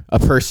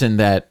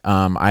that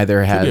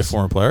either has be a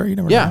former player. You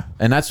never know.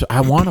 And I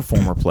want a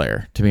former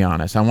player, to be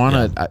honest. I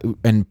want to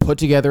and put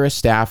together a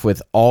staff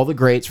with all the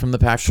greats from the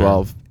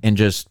Pac-12 and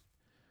just,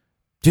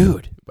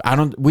 dude.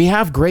 We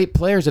have great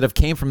players that have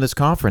came from this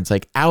conference,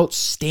 like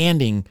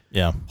outstanding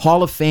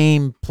Hall of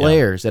Fame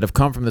players that have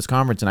come from this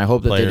conference, and I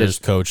hope that they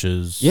just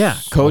coaches. Yeah,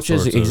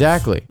 coaches,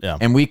 exactly. Yeah.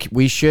 And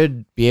we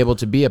should be able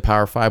to be a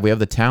Power 5. We have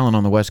the talent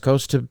on the West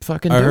Coast to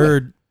fucking do it. I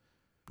heard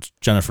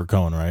Jennifer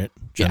Cohen, right?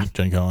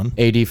 Jen Cohen.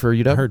 AD for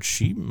UW. I heard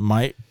she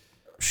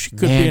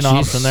could be an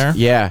option there.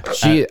 Yeah.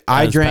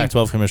 I drank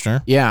Pac-12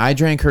 commissioner. Yeah, I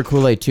drank her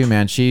Kool-Aid too,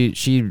 man.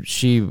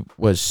 She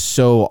was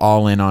so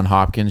all in on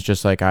Hopkins,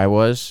 just like I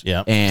was.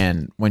 Yeah.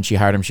 And when she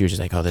hired him, she was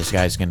just like, "Oh, this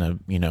guy's gonna,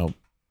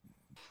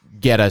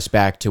 get us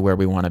back to where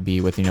we want to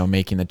be with,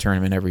 making the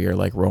tournament every year,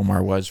 like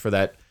Romar was for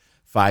that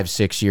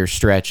 5-6 year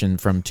stretch, and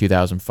from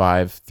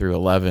 2005 through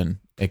 11,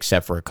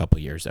 except for a couple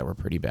years that were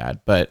pretty bad.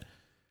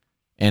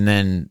 And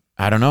then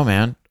I don't know,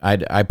 man.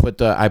 I put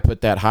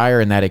that hire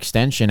in that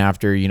extension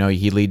after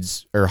he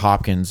leads, or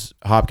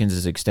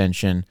Hopkins's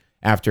extension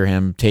after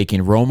him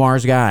taking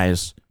Romar's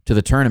guys to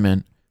the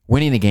tournament,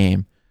 winning the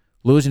game,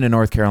 losing to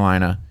North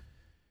Carolina,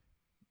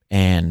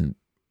 and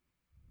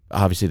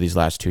obviously these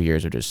last 2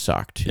 years have just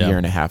sucked. A year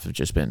and a half have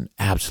just been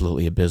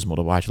absolutely abysmal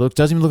to watch. It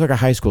doesn't even look like a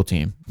high school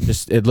team.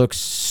 It looks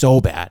so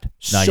bad,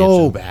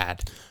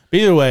 bad.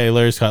 Either way,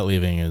 Larry Scott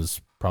leaving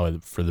is probably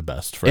for the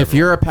best. If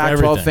you're a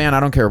Pac-12 fan,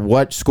 I don't care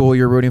what school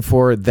you're rooting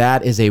for,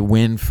 that is a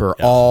win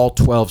for all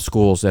 12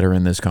 schools that are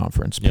in this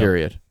conference,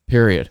 period.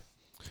 Period.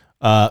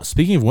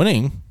 Speaking of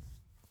winning,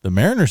 the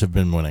Mariners have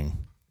been winning.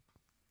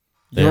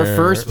 Your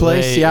first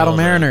place Seattle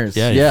Mariners.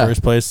 Yeah,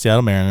 first place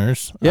Seattle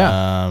Mariners.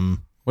 Yeah.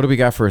 What do we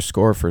got for a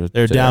score for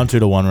They're today? down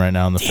 2-1 right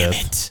now in the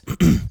fifth.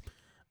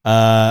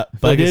 But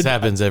this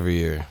happens every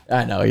year.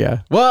 I know,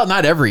 yeah. Well,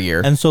 not every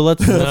year. And so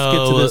let's get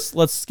to this.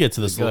 Let's get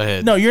to this. Go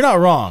ahead. No, you're not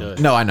wrong.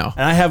 No, I know.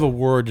 And I have a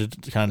word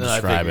to kind of No, I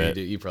describe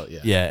figure it. You probably,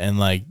 Yeah, and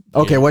like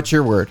Okay, what's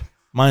your word?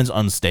 mine's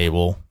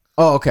unstable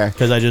Oh, okay.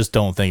 because I just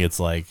don't think it's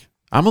like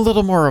I'm a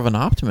little more of an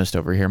optimist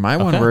over here. My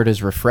one word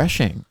is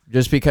refreshing.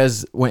 Just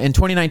because in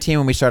 2019,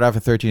 when we started off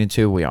at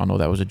 13-2, we all know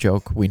that was a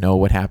joke. We know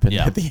what happened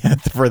at the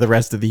end for the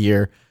rest of the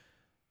year.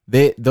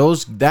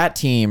 That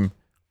team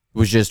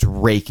was just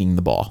raking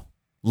the ball.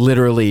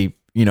 Literally,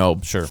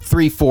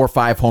 3, 4,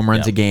 5 home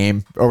runs a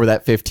game over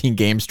that 15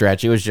 game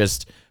stretch. It was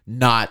just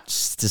not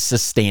a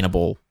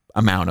sustainable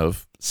amount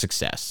of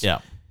success. Yeah.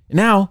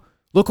 Now,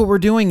 look what we're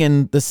doing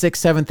in the 6th,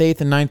 7th,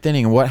 8th, and 9th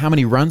inning and how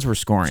many runs we're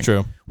scoring. It's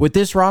true. With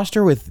this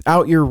roster,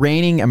 without your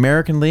reigning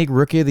American League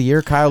Rookie of the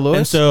Year, Kyle Lewis.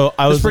 And so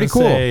I was pretty pretty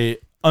cool. say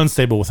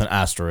unstable with an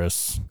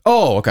asterisk,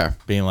 Oh, okay.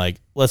 being like,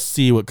 let's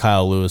see how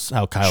Kyle Lewis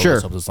helps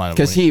this lineup.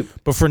 Because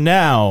But for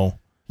now,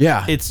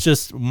 yeah. it's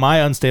just my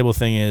unstable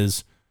thing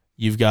is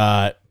you've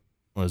got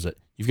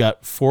You've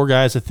got 4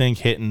 guys I think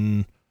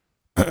hitting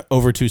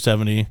over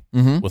 270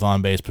 with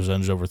on base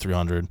percentage over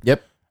 300.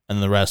 Yep.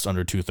 And the rest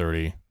under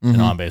 230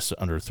 and on base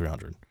under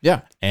 300.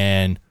 Yeah.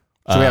 And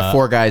So we have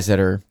 4 guys that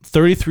are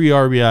 33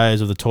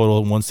 RBIs of the total,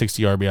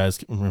 160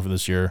 RBIs for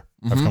this year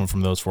are coming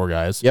from those 4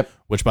 guys. Yep.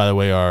 Which, by the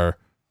way, are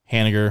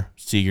Haniger,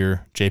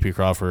 Seager, J.P.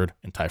 Crawford,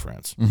 and Ty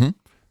France.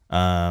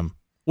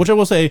 Which I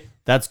will say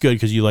that's good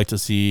because you like to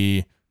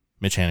see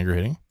Mitch Haniger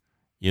hitting.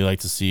 You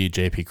like to see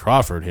J.P.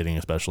 Crawford hitting,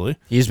 especially.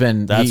 He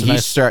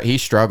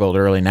struggled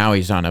early. Now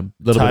he's on a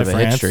little Ty bit of a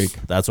France, hit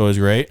streak. That's always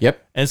great.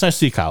 Yep. And it's nice to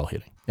see Kyle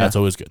hitting. That's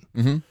always good.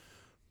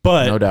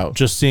 But No doubt.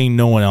 just seeing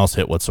no one else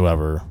hit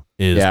whatsoever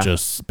is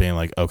just being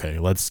like, okay,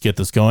 let's get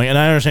this going. And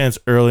I understand it's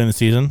early in the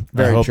season.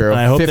 Very true. And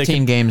I hope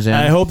 15 games in.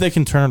 I hope they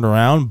can turn it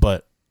around,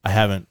 but I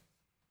haven't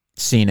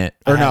Seen it.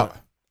 I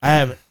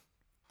haven't.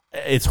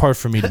 It's hard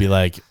for me to be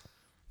like,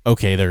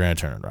 okay, they're going to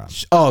turn it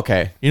around. Oh,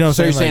 okay. You know what I'm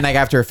so you're saying? saying like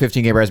after a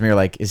 15 game resume, you're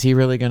like, is he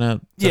really going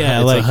to? Yeah,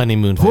 it's like a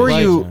honeymoon Who are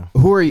phase. you?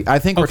 Who are you? I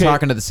think Okay. we're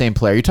talking to the same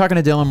player. You're talking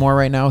to Dylan Moore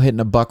right now, hitting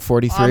a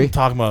 $143. I'm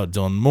talking about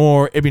Dylan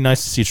Moore. It'd be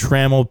nice to see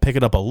Trammell pick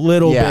it up a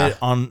little bit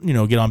on,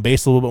 get on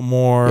base a little bit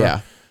more.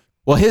 Yeah.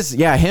 Well,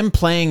 him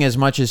playing as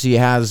much as he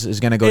has is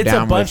going to go It's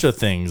down. a bunch of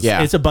things.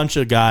 Yeah. It's a bunch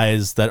of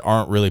guys that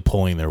aren't really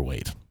pulling their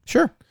weight.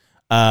 Sure.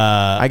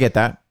 I get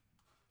that.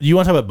 You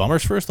want to talk about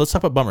bummers first? Let's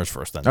talk about bummers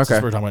first then. Okay.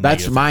 Since we're talking about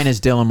That's negative mine. things.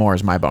 Is Dylan Moore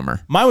is my bummer.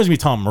 Mine was gonna be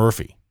Tom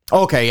Murphy,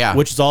 Okay. Yeah.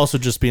 which is also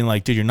just being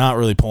like, dude, you're not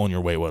really pulling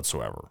your weight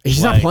whatsoever.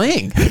 He's Like, not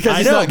playing.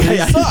 I know, because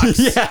he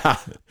sucks. Yeah.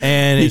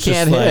 And He it's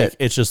can't just like hit.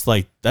 it's just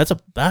like that's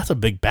a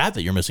big bat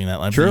that you're missing that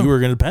line True. that you were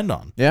going to depend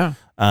on. Yeah.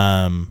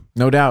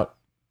 No doubt.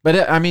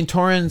 But I mean,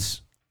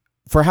 Torrens,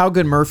 for how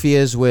good Murphy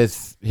is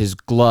with his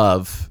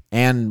glove,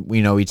 and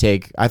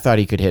I thought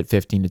he could hit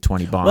 15 to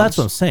 20 bombs. Well, that's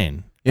what I'm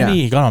saying. Yeah. And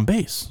he got on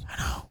base. I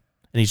know.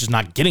 And he's just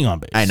not getting on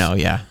base. I know.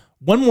 Yeah.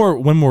 One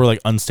more like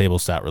unstable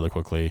stat really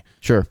quickly.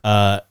 Sure.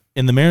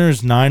 In the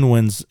Mariners' 9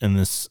 wins in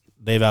this,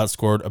 they've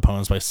outscored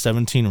opponents by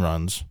 17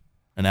 runs,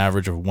 an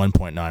average of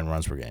 1.9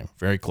 runs per game.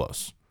 Very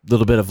close.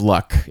 Little bit of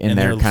luck in And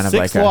there, kind of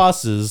 6 like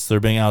losses, they're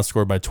being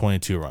outscored by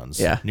 22 runs.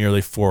 Yeah.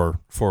 Nearly four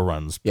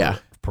runs Yeah.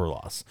 per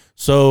loss.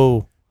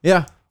 So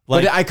yeah.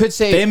 like, but I could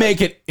say they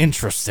make it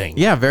interesting.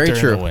 Yeah, very during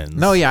true. The wins.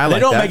 No, yeah, I they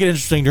like don't that. make it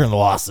interesting during the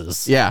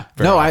losses. Yeah.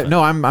 Very often.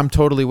 I'm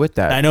totally with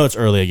that. I know it's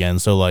early again,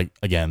 so like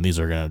again, these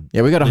are gonna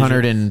Yeah, we got these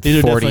are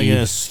definitely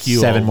gonna skew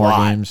a 147 more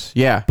lot. games.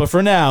 Yeah. But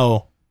for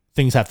now,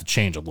 things have to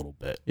change a little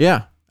bit.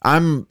 Yeah.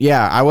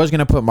 I was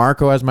gonna put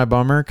Marco as my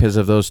bummer because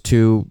of those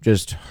 2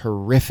 just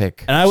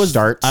horrific And I was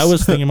starts.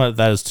 thinking about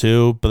that as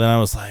too, but then I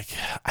was like,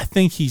 I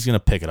think he's gonna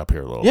pick it up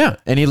here a little. Yeah,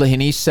 bit.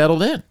 and he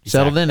settled in.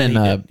 Settled in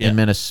Exactly. He did, yeah.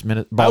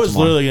 in Baltimore. I was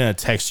literally gonna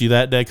text you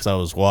that day because I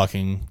was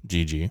walking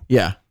Gigi.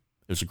 Yeah.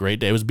 It was a great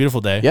day. It was a beautiful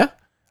day. Yeah.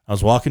 I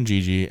was walking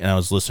Gigi and I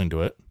was listening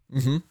to it,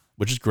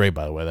 which is great,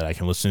 by the way, that I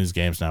can listen to these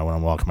games now when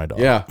I'm walking my dog.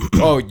 Yeah.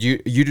 Oh, you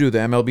do the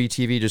MLB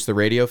TV, just the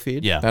radio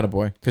feed? Yeah. That a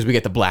boy. Because we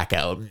get the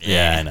blackout.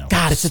 Yeah, I know.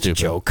 God, it's such a Stupid.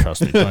 joke.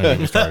 Trust me. Don't even get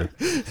me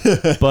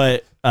started.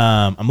 But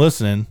I'm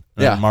listening.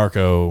 And Yeah.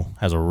 Marco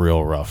has a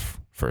real rough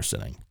first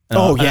inning. And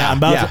Oh, I'm yeah,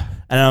 about yeah. to,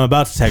 and I'm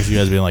about to text you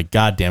guys being like,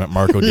 God damn it,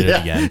 Marco did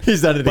it again.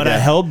 He's done it But again. I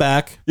held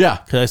back. Yeah.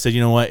 Because I said,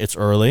 you know what? It's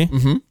early.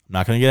 I'm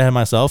not going to get ahead of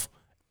myself.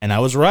 And I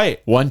was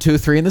right. 1, 2,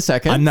 3 in the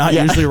second. I'm not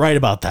usually right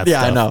about that Yeah,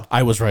 stuff. I know.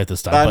 I was right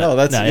this time. I but know.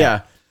 That's, no,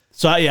 yeah.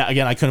 So,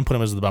 again, I couldn't put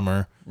him as the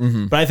bummer.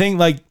 But I think,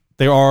 like,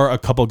 there are a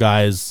couple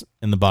guys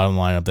in the bottom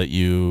lineup that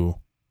you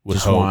would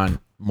Just hope.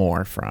 want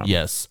more from.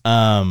 Yes.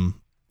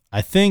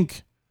 I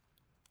think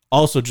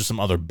also just some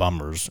other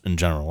bummers in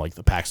general, like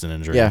the Paxton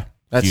injury. Yeah.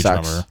 That Huge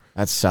sucks. bummer.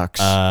 That sucks.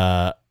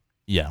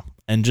 Yeah.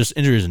 And just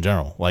injuries in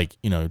general. Like,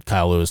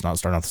 Kyle Lewis not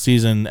starting off the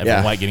season, Evan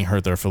Yeah. White getting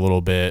hurt there for a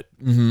little bit.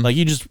 Like,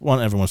 you just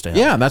want everyone to stay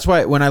healthy. Yeah, that's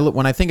why when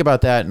I think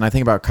about that and I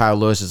think about Kyle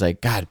Lewis, it's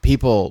like, God,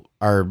 people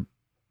are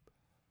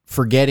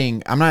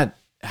forgetting. I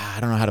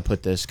don't know how to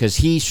put this because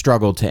he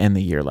struggled to end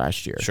the year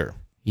last year. Sure.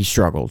 he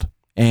struggled.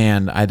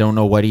 And I don't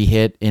know what he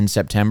hit in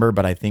September,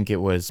 but I think it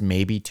was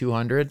maybe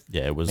 200.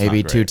 Yeah, it was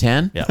maybe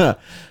 210.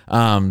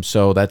 Yeah.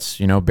 So that's,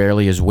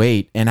 barely his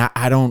weight. And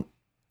I don't,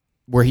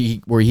 where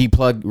you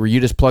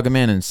just plug him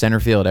in center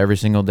field every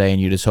single day, and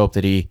you just hope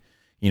that he,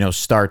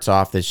 starts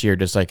off this year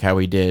just like how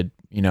he did,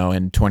 in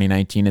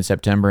 2019 in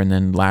September, and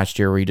then last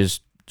year where he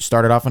just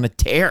started off on a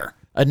tear,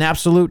 an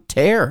absolute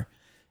tear.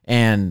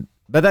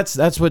 But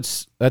that's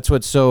what's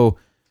so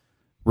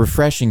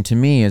refreshing to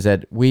me is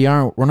that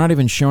we're not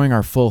even showing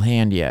our full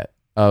hand yet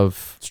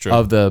of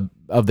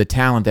the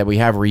talent that we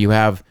have,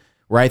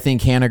 where I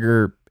think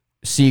Haniger,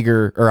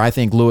 Seager, or I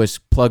think Lewis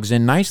plugs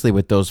in nicely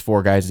with those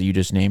four guys that you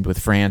just named, with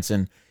France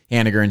and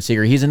Haniger and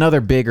Seager. He's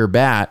another bigger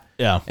bat,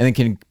 and then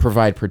can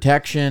provide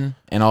protection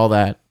and all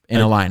that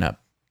in a lineup.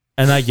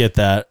 And I get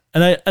that,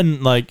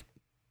 and like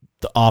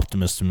the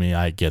optimist to me,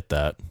 I get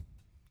that,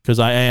 because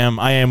I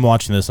am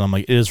watching this and I'm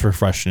like, it is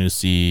refreshing to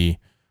see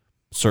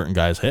certain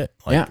guys hit.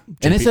 Like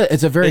and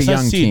it's a very young team.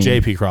 It's nice to see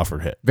J.P.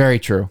 Crawford hit. Very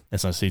true.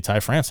 It's nice to see Ty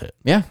France hit.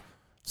 Yeah.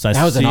 Nice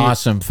that was an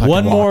awesome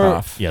fucking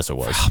walk-off. Yes, it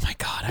was. Oh, my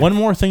God. One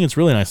more thing it's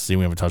really nice to see,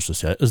 we haven't touched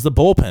this yet, is the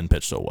bullpen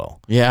pitched so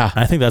well. Yeah.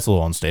 And I think that's a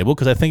little unstable,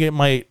 because I think it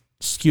might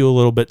skew a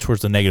little bit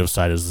towards the negative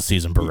side as the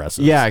season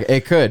progresses. Yeah,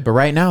 it could. But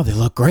right now, they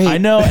look great. I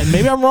know, and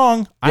maybe I'm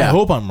wrong. I Yeah.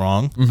 hope I'm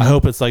wrong. Mm-hmm. I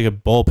hope it's like a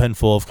bullpen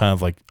full of kind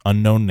of like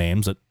unknown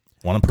names that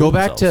want to prove Go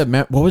back themselves.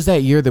 to, what was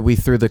that year that we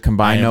threw the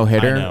combined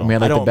no-hitter? I know. We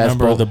had I like don't the best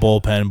remember the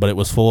bullpen, but it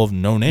was full of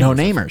no-namers.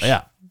 No-namers.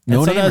 Yeah. No-namers.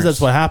 And sometimes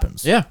that's what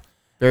happens. Yeah.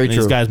 Very And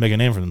true. these guys make a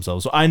name for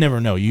themselves. So I never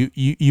know.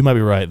 You might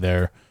be right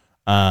there.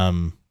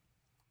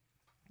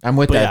 I'm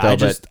with But that, yeah,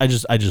 though.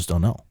 I just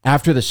don't know.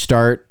 After the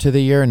start to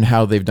the year and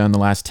how they've done the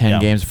last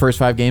 10 games, first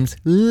 5 games,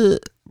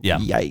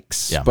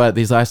 yikes. Yeah. But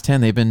these last 10,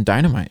 they've been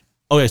dynamite.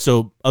 Okay,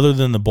 so other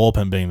than the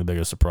bullpen being the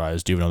biggest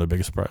surprise, do you have another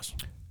biggest surprise?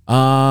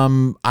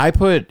 I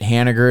put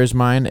Haniger as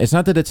mine. It's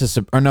not that it's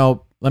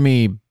let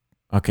me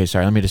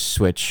just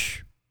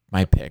switch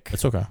my pick.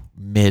 It's okay.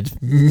 Mid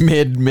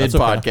That's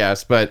okay.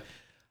 podcast, but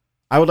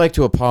I would like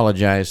to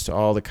apologize to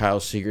all the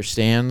Kyle Seager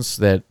stans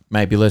that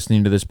might be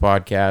listening to this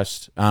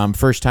podcast.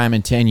 First time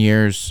in 10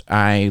 years,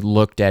 I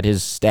looked at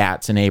his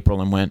stats in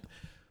April and went,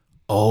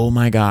 oh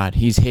my God,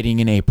 he's hitting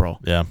in April.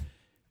 Yeah.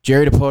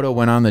 Jerry DiPoto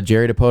went on the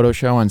Jerry DiPoto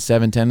show on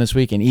 710 this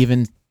week and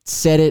even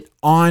said it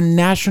on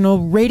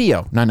national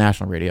radio, not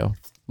national radio,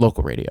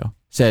 local radio,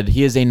 said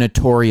he is a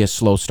notorious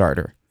slow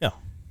starter. Yeah.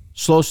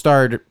 Slow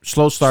starter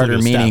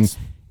meaning stats.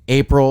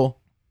 April,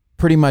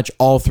 pretty much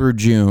all through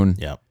June.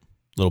 Yeah. A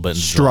little bit in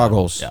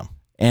Struggles. July. Yeah.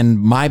 And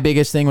my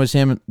biggest thing with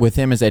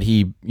him is that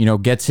he,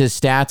 gets his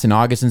stats in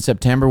August and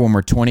September when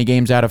we're 20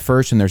 games out of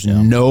first and there's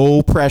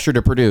no pressure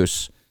to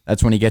produce.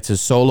 That's when he gets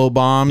his solo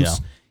bombs,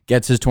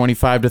 gets his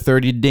 25 to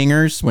 30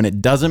 dingers when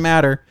it doesn't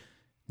matter.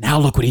 Now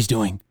look what he's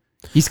doing.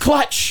 He's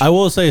clutch. I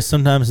will say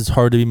sometimes it's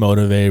hard to be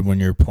motivated when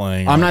you're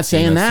playing. I'm not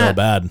saying that. So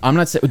bad. I'm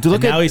not saying.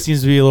 Now he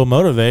seems to be a little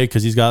motivated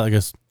because he's got like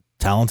a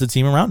talented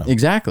team around him.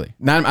 Exactly.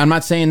 I'm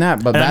not saying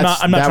that, but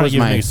I'm not trying to give him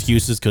my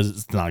excuses because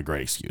it's not a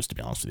great excuse, to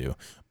be honest with you.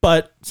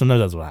 But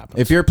sometimes that's what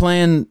happens. If you're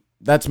playing,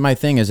 that's my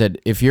thing, is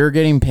that if you're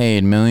getting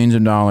paid millions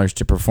of dollars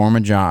to perform a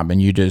job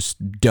and you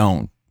just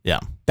don't,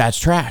 that's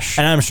trash.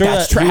 And I'm sure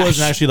that's that trash. he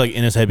wasn't actually like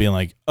in his head being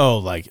like, oh,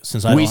 like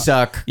since we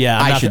suck,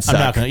 I should suck.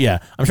 I'm not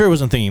gonna, I'm sure he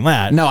wasn't thinking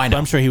that. No, I know. But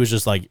I'm sure he was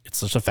just like,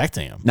 it's just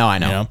affecting him. No, I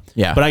know.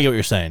 Yeah. But I get what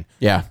you're saying.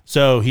 Yeah.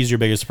 So he's your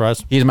biggest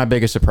surprise? He's my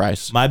biggest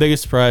surprise. My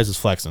biggest surprise is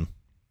Flexen.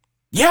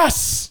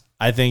 Yes.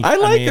 I think I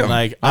like him.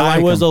 Like I I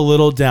was him. a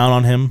little down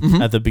on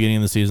him at the beginning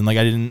of the season. Like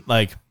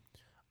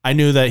I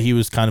knew that he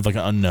was kind of like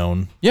an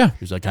unknown. Yeah. He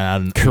was like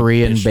kind of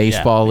Korean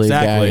baseball league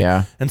guy.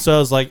 Yeah. And so I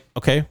was like,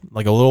 okay,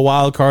 like a little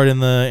wild card in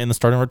the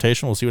starting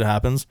rotation. We'll see what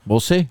happens. We'll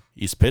see.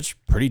 He's pitched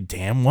pretty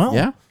damn well.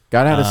 Yeah.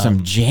 Got out of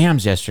some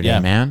jams yesterday,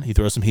 man. He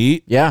threw us some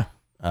heat. Yeah.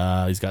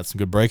 He's got some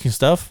good breaking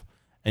stuff.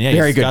 And yeah,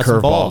 Very he's good got some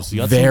curveball. balls. He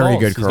got Very some balls.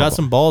 good He's got curveball.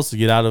 some balls to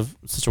get out of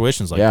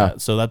situations like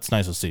that. So that's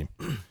nice to see.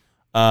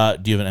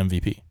 Do you have an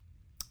MVP?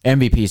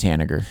 MVP's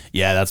Haniger.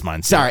 Yeah, that's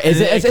mine. Sorry,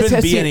 it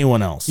couldn't be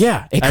anyone else.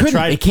 Yeah, it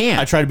couldn't. It can't.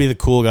 I tried to be the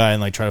cool guy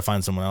and like try to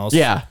find someone else.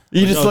 Yeah,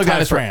 you just look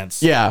at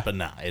France. Yeah, but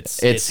nah, it's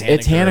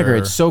Haniger.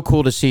 It's so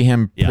cool to see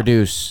him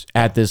produce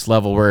at this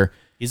level where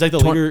he's like the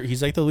leader.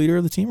 He's like the leader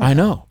of the team. I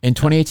know. In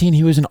 2018,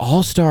 he was an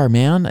all-star,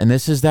 man, and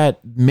this is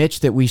that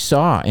Mitch that we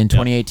saw in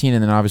 2018,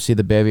 and then obviously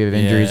the bevy of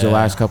injuries the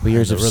last couple of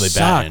years. A really sucked.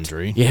 bad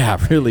injury. Yeah,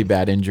 really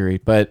bad injury.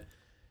 But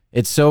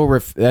it's so.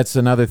 That's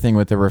another thing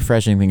with the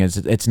refreshing thing is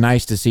it's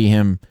nice to see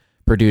him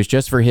produce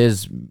just for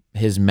his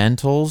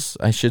mentals,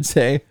 I should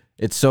say.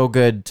 It's so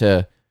good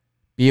to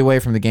be away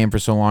from the game for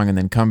so long and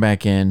then come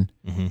back in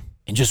and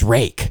just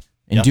rake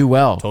and do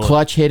well. Totally.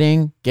 Clutch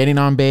hitting, getting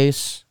on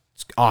base.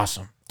 It's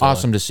awesome. Totally.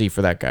 Awesome to see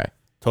for that guy.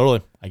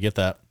 Totally. I get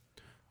that.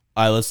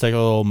 All right, let's take a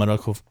little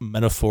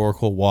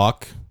metaphorical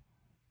walk.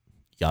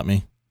 Got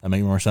me? That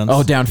make more sense?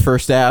 Oh, down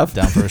First Ave.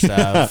 Down First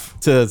Ave.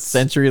 To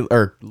Century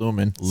or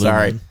Lumen.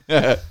 Sorry.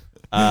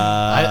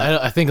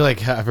 I think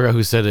like I forgot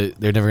who said it.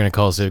 They're never gonna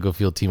call Citgo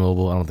Field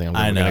T-Mobile. I don't think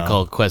I'm gonna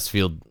call Quest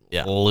Field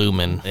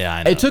Lumen. Yeah,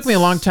 I know. It took me a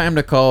long time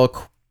to call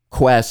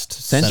Quest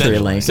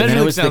CenturyLink, and then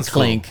it was the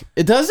Clink. Cool.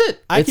 It does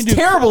it. It's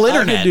terrible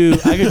internet.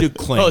 I can do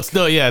Clink.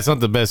 It's not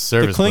the best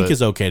service. The Clink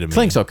is okay to me.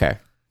 Clink's okay.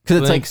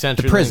 Because it's like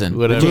the prison.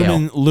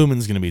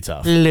 Lumen's gonna be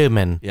tough.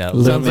 Lumen. Yeah.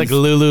 Sounds like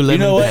Lululemon. You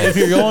know what? If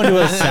you're going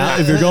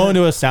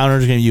to a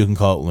Sounders game, you can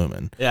call it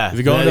Lumen. Yeah. If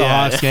you're going to a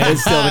Hawks game, it's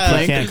still the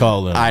Clink. You can't call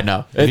it Lumen. I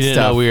know. It's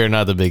tough. We are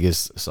not the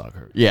biggest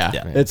soccer. Yeah.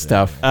 It's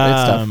tough. It's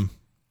tough.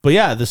 But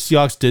yeah, the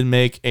Seahawks did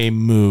make a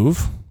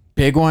move.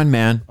 Big one,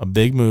 man. A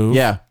big move.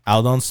 Yeah.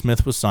 Aldon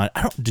Smith was signed.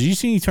 Did you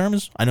see any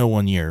terms? I know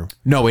 1 year.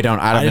 No, we don't.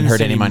 I haven't heard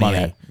any money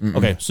yet.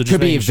 Okay, so just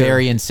could be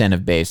very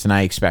incentive based, and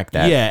I expect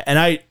that. Yeah, and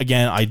I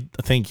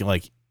think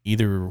like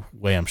either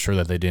way, I'm sure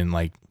that they didn't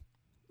like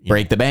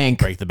break the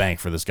bank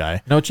for this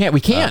guy. No chance.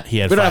 We can't. He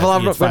had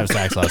five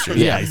sacks last year.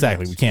 Yeah,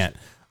 exactly. We can't.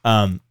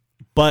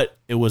 But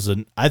it was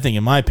I think,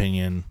 in my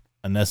opinion,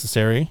 a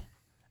necessary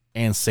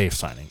and safe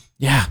signing.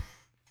 Yeah.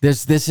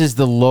 This is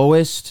the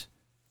lowest.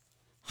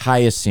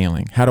 Highest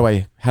ceiling. How do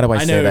I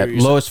say that?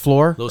 Lowest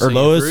floor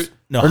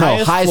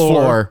highest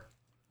floor.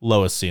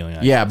 Lowest ceiling.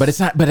 Yeah, but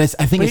it's not. But I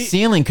think a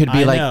ceiling could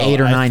be like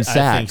 8 or 9 sacks.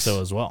 I think so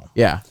as well.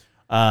 Yeah.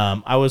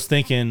 I was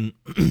thinking.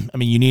 I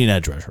mean, you need an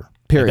edge rusher.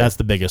 Period. Like, that's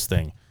the biggest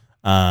thing.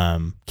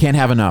 Can't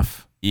have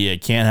enough. Yeah,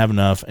 can't have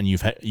enough, and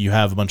you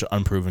have a bunch of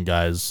unproven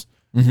guys.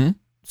 Mm-hmm.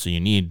 So you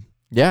need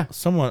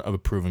somewhat of a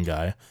proven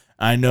guy.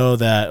 I know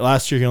that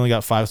last year he only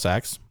got 5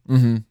 sacks.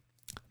 Mm-hmm.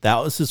 That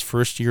was his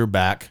first year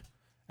back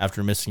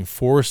after missing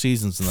 4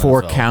 seasons in the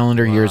 4 NFL.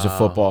 calendar years of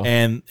football,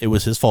 and it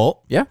was his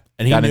fault. Yeah,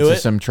 and he got knew into it.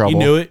 some trouble. He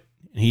knew it.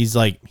 He's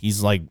like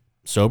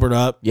sobered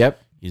up. Yep.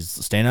 He's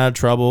staying out of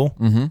trouble.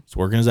 Mm-hmm. He's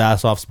working his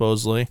ass off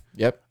supposedly.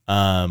 Yep.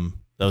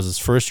 That was his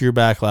first year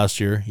back last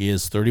year. He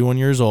is 31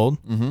 years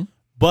old. Mm-hmm.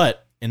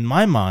 But in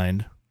my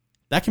mind,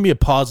 that can be a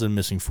positive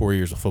missing 4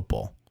 years of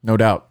football. No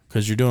doubt.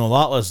 Because you're doing a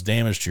lot less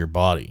damage to your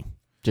body.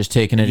 Just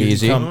taking it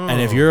easy.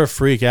 And if you're a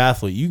freak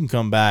athlete, you can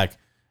come back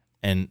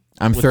and...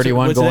 I'm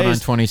 31 going on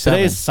 27.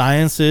 Today's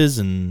sciences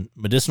and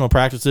medicinal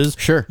practices,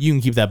 sure, you can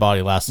keep that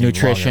body lasting.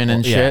 Nutrition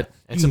and shit.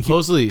 And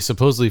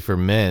supposedly for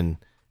men,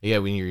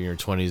 when you're in your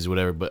 20s,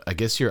 whatever, but I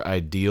guess your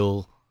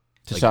ideal...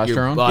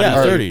 testosterone? Like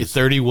your body,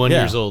 31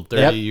 years old,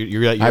 30, yep.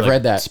 you're I've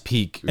read that.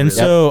 Peak. And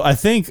so I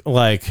think,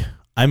 I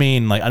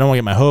don't want to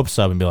get my hopes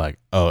up and be like,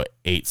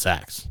 8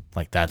 sacks.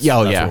 Like, that's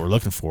what we're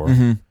looking for.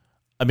 Mm-hmm.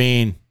 I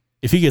mean,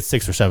 if he gets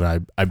 6 or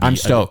 7, I'm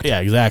stoked. Yeah,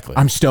 exactly.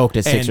 I'm stoked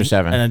at 6 or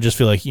 7. And I just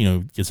feel like,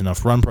 gets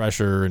enough run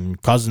pressure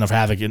and causes enough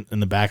havoc in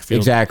the backfield.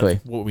 Exactly.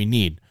 That's what we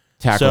need.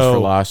 Tackles for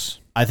loss.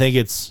 I think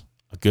it's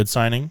a good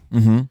signing.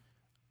 Mm-hmm.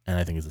 And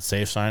I think it's a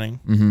safe signing.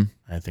 Mm-hmm.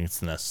 I think it's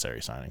the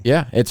necessary signing.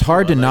 Yeah, it's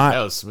hard to not.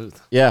 That was smooth.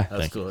 Yeah,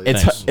 that's cool.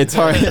 It's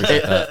hard.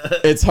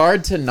 It's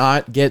hard to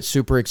not get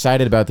super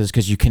excited about this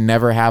because you can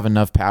never have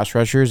enough pass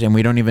rushers, and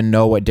we don't even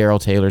know what Darrell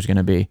Taylor's going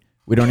to be.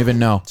 We don't even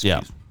know.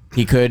 Yeah,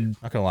 he could.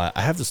 Not gonna lie,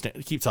 I have to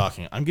keep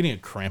talking. I'm getting a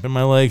cramp in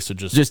my leg, so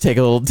just take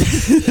a little.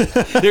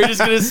 They're just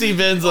gonna see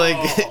Ben's like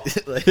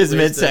his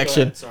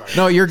midsection.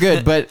 No, you're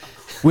good, but.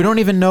 We don't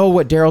even know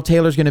what Darrell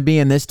Taylor's going to be,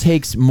 and this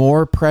takes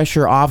more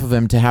pressure off of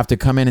him to have to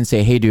come in and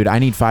say, "Hey, dude, I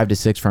need 5 to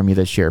 6 from you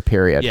this year."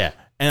 Period. Yeah,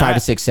 and 5 to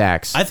 6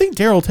 sacks. I think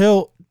Darrell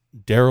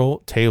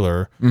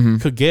Taylor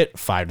could get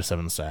 5 to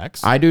 7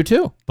 sacks. I do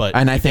too, but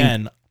I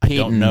think I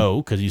don't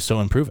know because he's so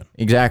unproven.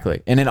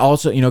 Exactly, and then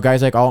also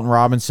guys like Alton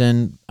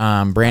Robinson,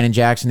 Brandon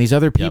Jackson, these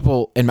other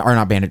people, or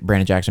not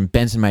Brandon Jackson,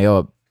 Benson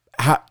Mayoa.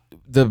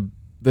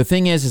 The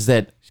thing is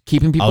that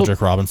keeping people.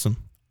 Aldrick Robinson,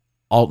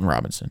 Alton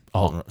Robinson.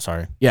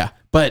 Sorry. Yeah,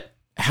 but.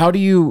 How do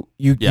you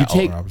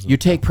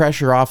take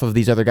pressure off of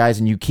these other guys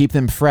and you keep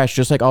them fresh,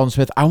 just like Aldon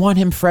Smith? I want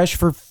him fresh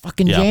for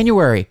fucking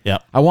January. Yeah,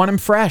 I want him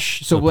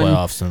fresh so when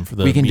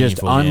we can just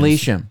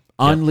unleash him,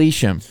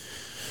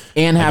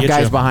 and have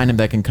guys behind him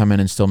that can come in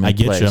and still make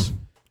plays.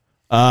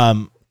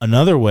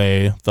 Another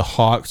way the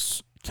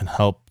Hawks can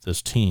help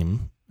this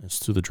team is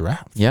through the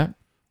draft. Yeah,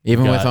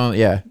 even with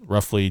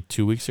roughly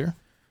 2 weeks here.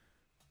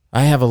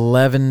 I have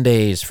 11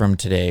 days from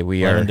today.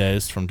 11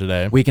 days from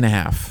today. Week and a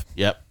half.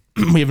 Yep.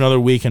 We have another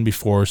weekend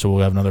before, so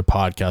we'll have another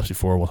podcast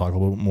before. We'll talk a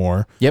little bit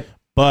more. Yep.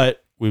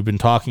 But we've been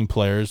talking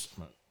players.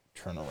 I'm going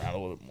to turn around a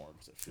little bit more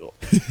because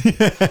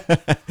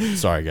I feel...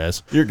 Sorry,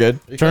 guys. You're good.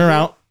 Turn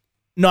around.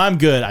 No, I'm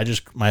good.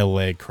 My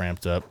leg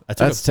cramped up. I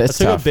took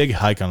a big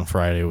hike on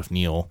Friday with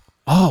Neil.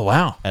 Oh,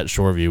 wow. At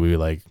Shoreview,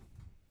 we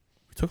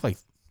took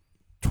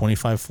 20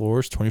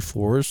 floors,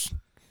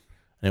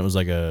 and it was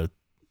like a...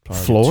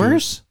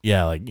 Floors?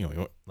 Yeah,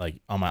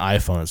 on my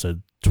iPhone it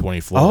said 20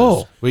 floors.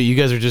 Oh. Wait, you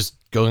guys are just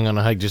going on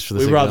a hike just for the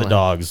sake of We brought the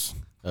dogs.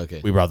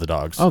 Okay. We brought the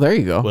dogs. Oh, there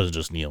you go. It wasn't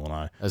just Neil and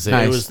I.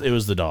 Nice. It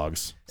was the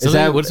dogs.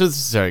 So what's with...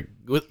 Sorry.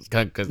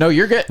 No,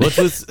 you're good. What's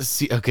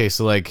with... Okay,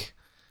 so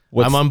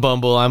I'm on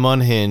Bumble, I'm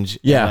on Hinge.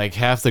 Yeah. And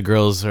half the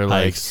girls are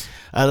Hikes.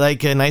 I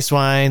like a nice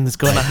wine. Let's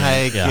go on a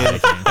hike.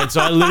 And so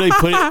I literally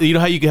put it, you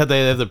know how you have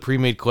the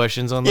pre-made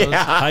questions on those?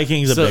 Yeah.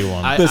 Hiking's a big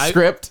one. The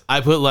script?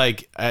 I put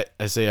I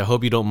say, I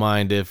hope you don't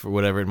mind if, or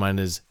whatever, mine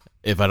is,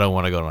 if I don't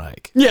want to go on a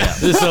hike. Yeah.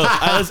 So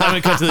I'm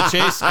going to cut to the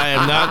chase. I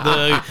am not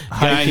the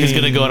guy who's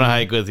going to go on a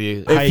hike with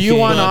you. If you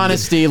want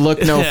honesty,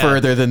 look no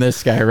further than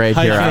this guy right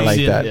here. I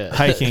like that. Yeah.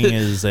 Hiking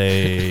is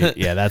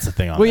that's a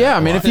thing. Well, yeah, I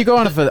mean, if you go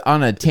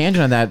on a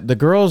tangent on that, the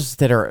girls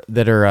that are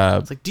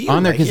like, do you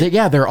on there, like because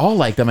it? they're all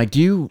like them. Like,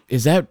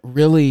 is that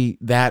really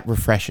that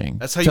refreshing?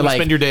 That's how you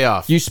spend your day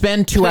off. You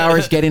spend 2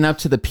 hours getting up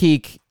to the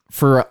peak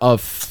for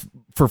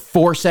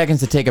 4 seconds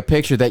to take a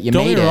picture that you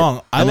Don't made get me it,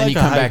 wrong. I and then like you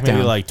come a hike back down.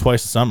 maybe like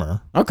twice a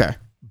summer. Okay.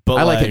 But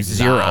I like it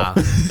zero.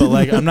 But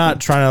like, I'm not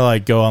trying to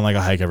like go on like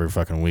a hike every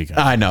fucking weekend.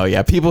 I know,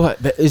 yeah. People,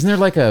 isn't there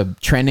like a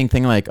trending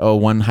thing like,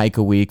 one hike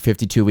a week,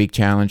 52-week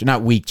challenge?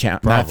 Not week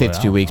challenge, not Probably,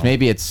 52 weeks. know.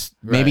 Maybe it's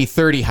maybe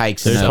 30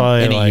 hikes There's in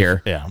probably a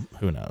year. Yeah,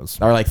 who knows?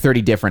 Or like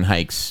 30 different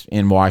hikes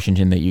in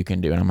Washington that you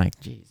can do. And I'm like,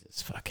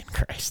 Jesus fucking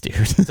Christ, dude.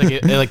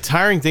 It's like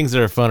tiring things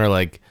that are fun are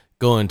like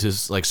going to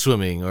like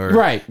swimming or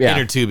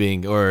inner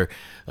tubing or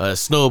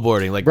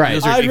snowboarding. Like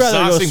those are I'd rather go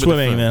exhausting, but they're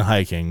swimming fun. than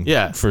hiking.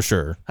 Yeah. for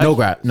sure. No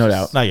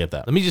doubt. I get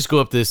that. Let me just go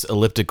up this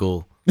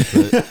elliptical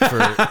for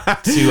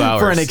 2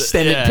 hours For an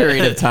extended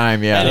period of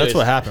time, yeah. That's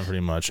what happened pretty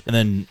much. And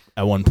then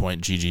at one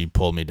point, Gigi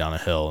pulled me down a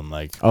hill, and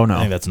like, Oh, no. I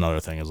think that's another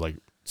thing is like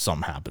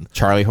something happened,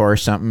 Charlie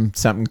horse,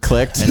 something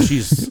clicked. and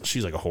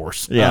she's like a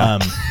horse. Yeah.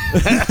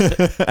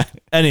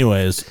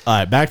 Anyways, all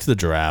right, back to the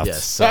draft.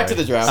 Yes. Sorry. Back to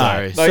the draft.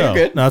 Sorry. No, you're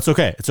good. No, it's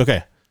okay. It's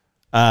okay.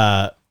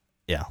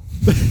 Yeah.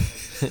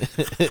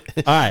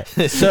 All right.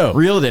 So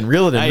Reel it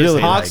in.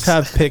 Hawks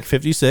have pick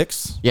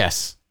 56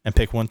 Yes. and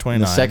pick 129.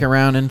 The second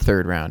round and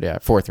third round. Yeah.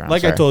 Fourth round.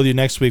 Like sorry. I told you,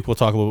 next week we'll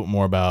talk a little bit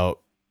more about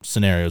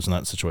scenarios in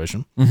that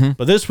situation. Mm-hmm.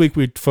 But this week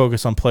we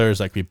focus on players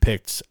like we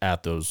picked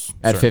at those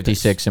At certain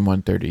 56 picks. and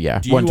 130. Yeah.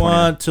 Do you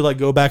want to like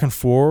go back and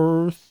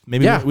forth?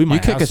 Maybe Yeah. we might you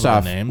kick have us some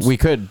off. names. We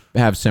could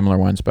have similar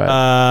ones,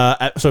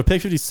 but So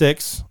pick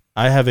 56,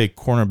 I have a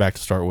cornerback to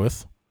start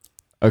with.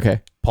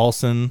 okay.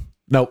 Paulson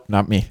Nope,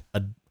 not me.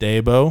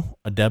 Adebo.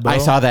 I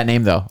saw that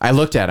name though. I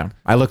looked at him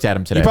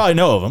today. You probably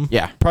know of him.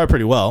 Yeah. Probably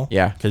pretty well.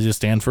 Yeah. Because he's a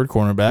Stanford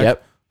cornerback.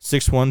 Yep.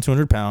 6'1",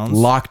 200 pounds.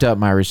 Locked up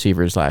my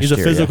receivers last He's year.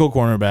 a physical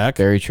cornerback.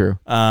 Very true.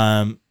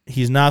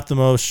 He's not the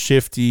most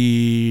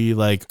shifty,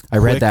 like I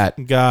read quick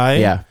that guy.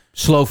 Yeah.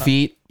 Slow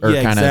feet or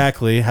Yeah, kind of.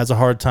 exactly. Has a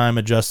hard time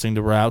adjusting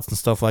to routes and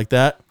stuff like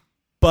that.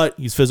 But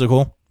he's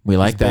physical. We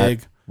like He's that.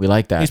 big. We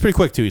like that. He's pretty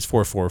quick too. He's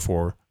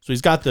 4.44. So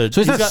he's got the. So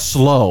he's not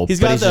slow.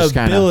 He's but got he's the just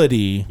kinda-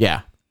 ability.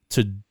 Yeah.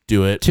 To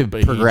do it, To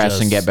but he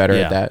progress and just- get better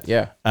yeah. at that.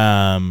 Yeah.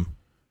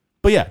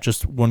 But yeah,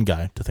 just one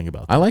guy to think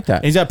about. I like that.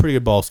 And he's got pretty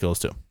good ball skills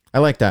too. I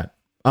like that.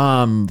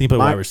 Think he played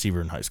wide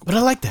receiver in high school. But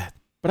I like that.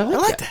 But I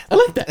like that. I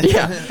like that.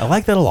 Yeah. I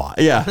like that a lot.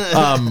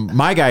 Yeah.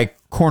 My guy,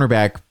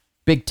 cornerback,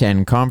 Big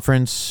Ten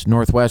Conference,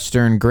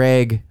 Northwestern,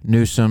 Greg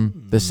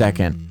Newsome the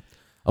second.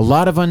 A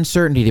lot of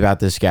uncertainty about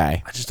this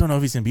guy. I just don't know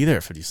if he's gonna be there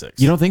at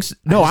 56. You don't think so?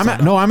 No, I'm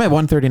at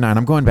 139.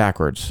 I'm going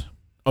backwards.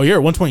 Oh, you're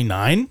at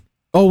 129.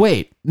 Oh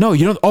wait, no,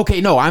 you don't.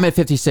 Okay, no, I'm at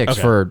 56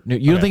 Okay. for.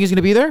 You don't think he's going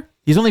to be there?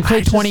 He's only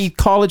played 20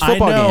 college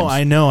football games.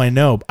 I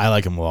know. I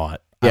like him a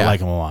lot. Yeah. I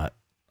like him a lot.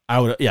 I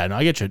would. Yeah, no,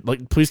 I get you.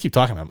 Like, please keep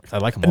talking about him. 'Cause I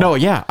like him a lot. No,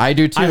 yeah, I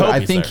do too. I hope I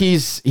he's think there.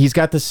 he's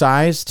got the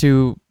size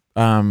to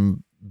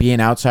be an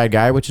outside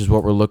guy, which is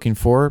what we're looking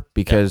for.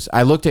 Because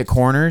I looked at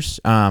corners.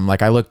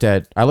 Like I looked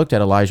at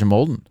Elijah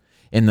Molden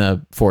in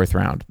the fourth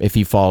round if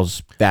he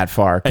falls that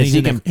far. And he's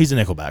a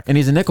nickelback. And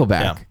he's a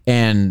nickelback. Yeah.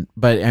 And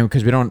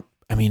because we don't.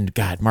 I mean,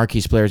 God,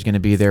 Marquise Blair is going to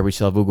be there. We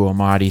still have Ugo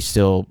Amadi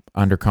still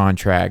under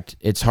contract.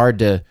 It's hard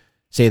to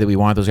say that we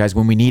want those guys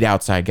when we need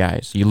outside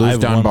guys. You I lose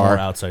have one Dunbar. more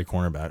outside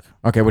cornerback.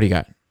 Okay, what do you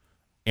got?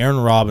 Aaron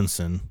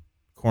Robinson,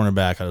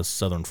 cornerback out of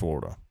Southern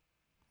Florida.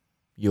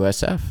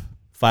 USF.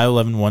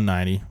 5'11",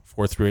 190,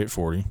 4.38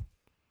 40.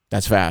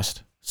 That's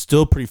fast.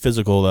 Still pretty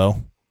physical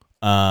though.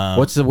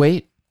 What's the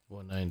weight?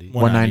 190.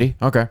 190.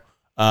 Okay.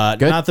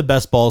 Good. Not the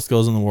best ball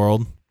skills in the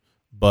world,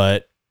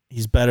 but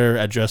he's better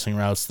at dressing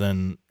routes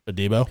than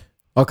Adebo.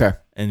 Okay.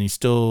 And he's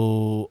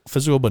still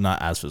physical, but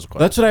not as physical.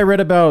 That's what I read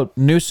about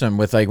Newsome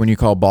with like when you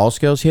call ball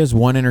skills. He has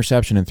one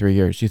interception in 3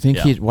 years. You think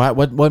Yeah. he's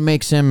what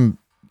makes him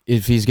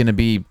if he's going to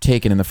be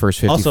taken in the first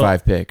 55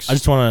 Also, picks? I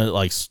just want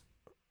to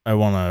I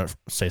want to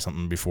say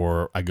something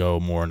before I go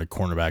more into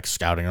cornerback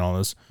scouting and all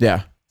this.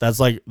 Yeah. That's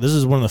this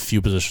is one of the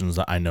few positions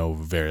that I know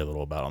very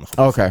little about on the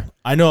football Okay. field.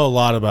 I know a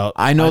lot about.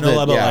 I know a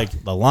lot about yeah.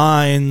 like the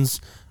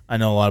lines. I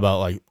know a lot about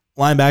like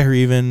linebacker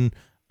even.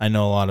 I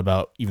know a lot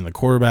about even the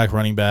quarterback,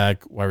 running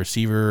back, wide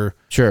receiver,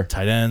 Sure.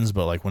 tight ends.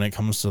 But like when it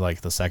comes to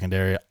like the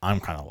secondary, I'm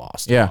kind of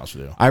lost. To be Yeah. honest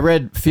with you. I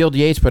read Field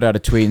Yates put out a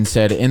tweet and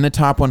said in the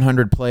top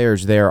 100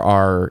 players there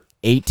are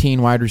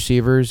 18 wide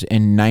receivers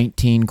and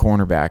 19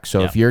 cornerbacks.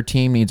 So if your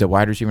team needs a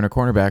wide receiver and a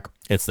cornerback,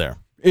 It's there.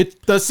 it's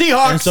the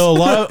Seahawks. And so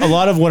a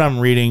lot of what I'm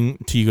reading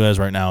to you guys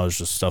right now is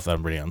just stuff that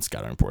I'm reading on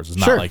scouting reports. It's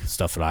not Sure. like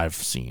stuff that I've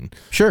seen.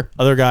 Sure.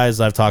 Other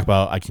guys I've talked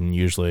about, I can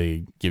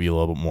usually give you a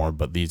little bit more,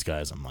 but these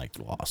guys I'm like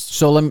lost.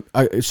 So let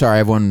me. Sorry, I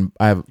have one.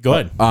 Go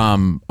ahead.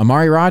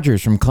 Amari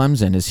Rogers from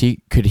Clemson.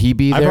 Could he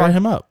be there? I brought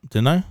him up,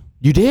 didn't I?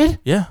 You did?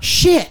 Yeah.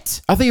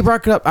 Shit. I thought you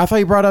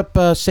brought up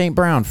St.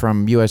 Brown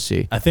from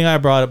USC. I think I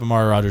brought up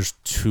Amari Rodgers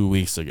 2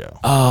 weeks ago.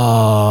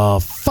 Oh,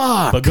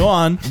 fuck. But go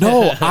on.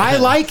 No, I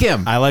like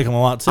him. I like him a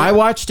lot too. I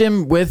watched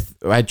him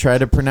I tried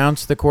to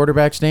pronounce the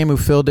quarterback's name who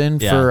filled in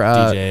for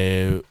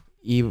DJ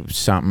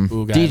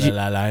something.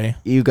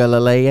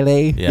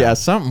 Ugalele. Yeah,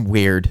 something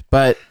weird.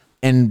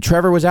 And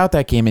Trevor was out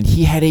that game, and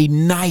he had a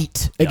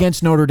night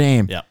against Notre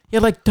Dame. Yeah. He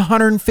had like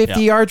 150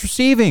 yards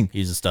receiving.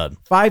 He's a stud.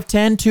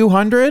 5'10",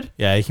 200.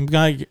 Yeah, he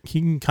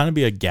can kind of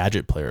be a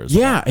gadget player as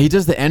well. He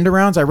does the end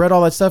arounds. I read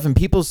all that stuff, and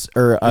he's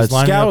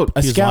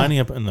lining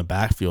up in the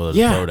backfield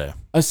as pro day.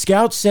 A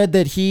scout said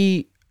that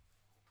he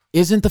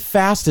isn't the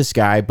fastest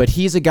guy, but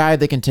he's a guy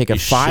that can take a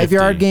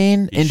 5-yard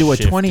gain into a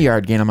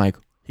 20-yard gain. I'm like,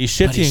 he's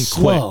shifty and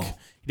quick.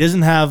 He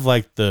doesn't have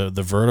like the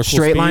vertical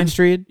straight line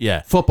speed.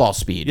 Yeah, football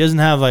speed. He doesn't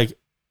have like.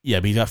 Yeah,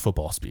 but he's got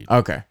football speed.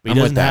 Okay. But he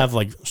doesn't have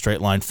like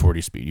straight line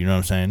 40 speed. You know what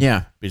I'm saying?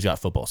 Yeah. But he's got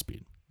football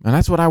speed. And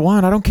that's what I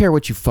want. I don't care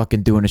what you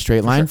fucking do in a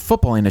straight line.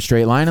 Football ain't a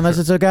straight line unless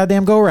it's a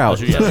goddamn go route.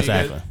 Yeah,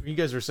 exactly. You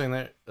guys were saying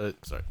that.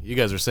 You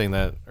guys were saying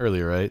that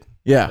earlier, right?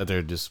 Yeah. That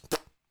they're just.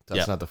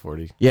 That's not the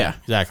 40. Yeah.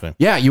 Exactly.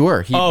 Yeah, you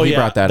were. He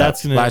brought that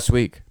up last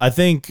week. I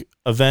think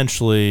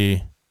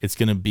eventually it's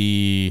going to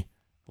be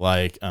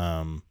like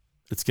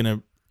it's going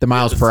to. The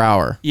miles per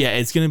hour. Yeah,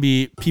 it's going to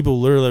be people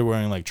literally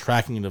wearing like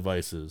tracking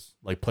devices,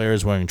 like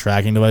players wearing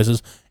tracking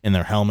devices in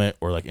their helmet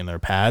or like in their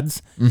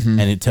pads. Mm-hmm.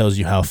 And it tells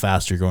you how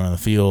fast you're going on the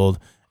field.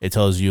 It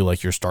tells you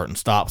like your start and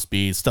stop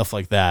speed, stuff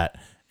like that.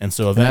 And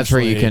so eventually. That's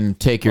where you can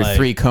take your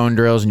 3 cone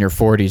drills and your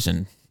 40s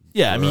and.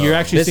 Yeah, I mean, you're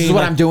actually seeing. This is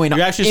what I'm doing.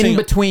 You're actually in seeing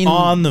between.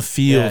 On the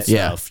field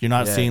stuff. You're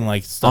not seeing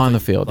like stuff on the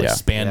field, like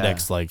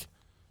spandex, like.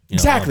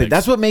 Exactly. Olympics.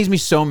 That's what makes me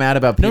so mad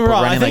about people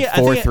running like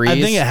 4 threes.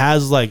 I think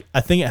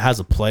it has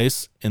a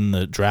place in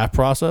the draft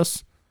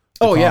process.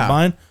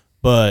 Combine,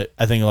 but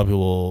I think a lot of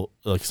people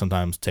like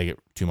sometimes take it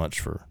too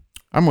much for.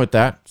 I'm with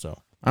that.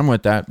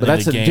 But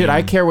that's dude.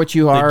 I care what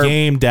you are. The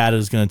game data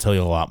is going to tell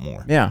you a lot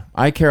more. Yeah,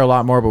 I care a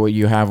lot more about what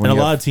you have. And a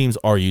lot of teams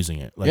are using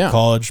it. Like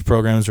college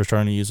programs are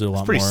starting to use it a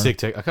lot more. It's pretty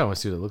sick. I kind of want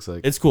to see what it looks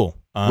like. It's cool.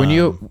 I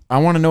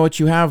want to know what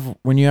you have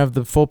when you have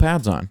the full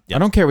pads on. Yep. I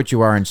don't care what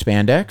you are in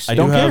spandex. I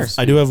don't care.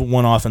 I do have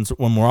one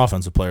more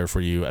offensive player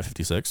for you at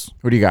 56.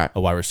 Who do you got? A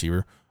wide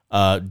receiver.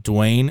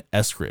 Dwayne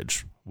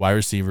Eskridge, wide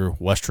receiver,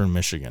 Western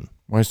Michigan.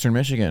 5'9",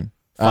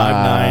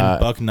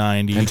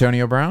 $190.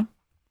 Antonio Brown?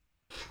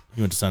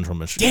 He went to Central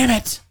Michigan. Damn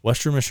it.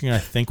 Western Michigan, I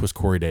think, was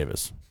Corey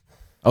Davis.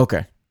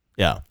 Okay.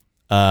 Yeah.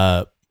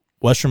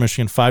 Western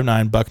Michigan,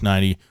 5'9",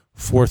 $190,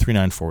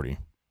 4.39 40.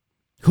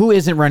 Who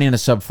isn't running a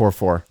sub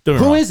 4.4?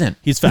 Who isn't?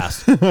 He's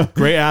fast.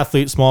 Great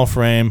athlete, small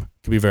frame.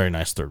 Could be a very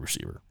nice third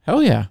receiver.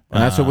 Hell yeah.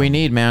 And that's what we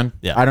need, man.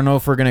 Yeah. I don't know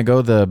if we're going to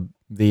go the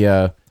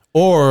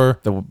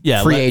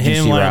free agency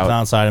him line route. Up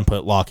outside and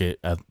put Lockett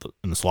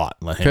in the slot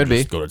and let him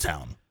just go to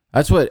town.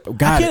 That's what.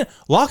 God,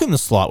 Lockett in the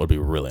slot would be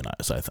really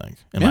nice. I think,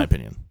 in my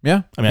opinion.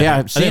 Yeah, I mean,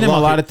 I've seen him a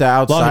lot at the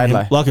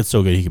outside. Lockett's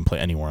so good; he can play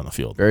anywhere on the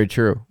field. Very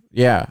true.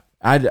 Yeah,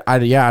 I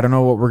don't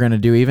know what we're gonna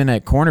do. Even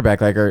at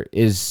cornerback,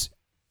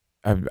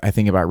 I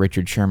think about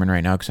Richard Sherman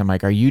right now because I'm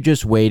like, are you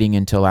just waiting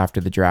until after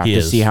the draft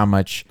to see how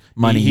much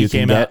money you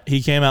can get?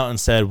 He came out and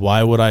said,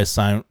 "Why would I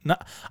sign?"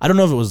 I don't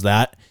know if it was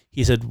that.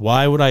 He said,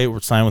 "Why would I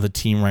sign with a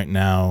team right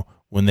now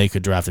when they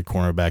could draft a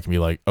cornerback and be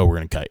like, oh, we're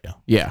gonna cut you?"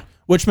 Yeah.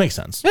 Which makes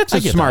sense. That's a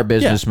smart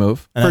business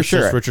move, and for sure.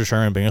 Just Richard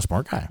Sherman being a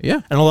smart guy.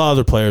 Yeah. And a lot of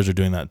other players are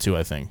doing that too,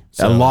 I think.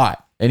 A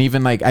lot. And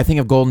even like, I think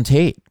of Golden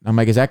Tate. I'm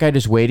like, is that guy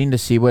just waiting to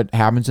see what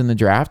happens in the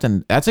draft?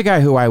 And that's a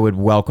guy who I would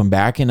welcome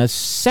back in a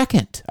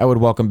second. I would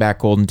welcome back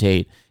Golden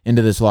Tate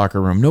into this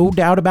locker room. No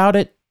doubt about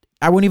it.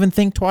 I wouldn't even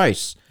think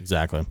twice.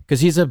 Exactly.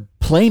 Because he's a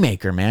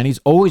playmaker, man. He's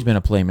always been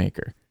a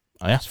playmaker.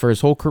 Oh, yeah. For his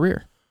whole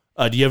career.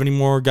 Do you have any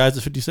more guys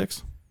at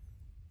 56?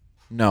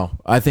 No,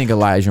 I think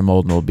Elijah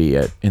Molden will be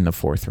in the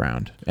 4th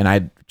round, and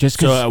at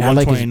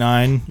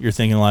 129, you're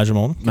thinking Elijah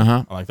Molden.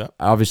 I like that.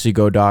 Obviously,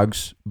 go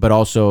Dogs, but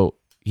also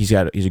he's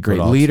a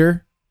great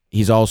leader.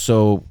 He's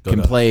also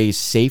play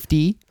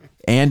safety,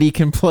 and he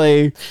can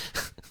play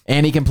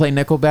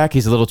nickelback.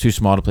 He's a little too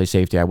small to play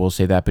safety, I will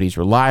say that, but he's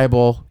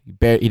reliable.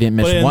 He didn't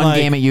miss one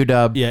game at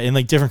UW. Yeah, in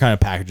like different kind of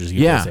packages. He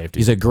can play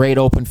safety. He's a great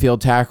open field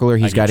tackler.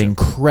 He's got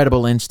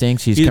incredible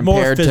instincts. He's compared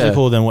more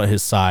physical than what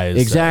his size.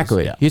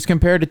 Exactly. Yeah. He's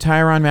compared to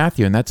Tyrann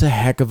Mathieu, and that's a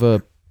heck of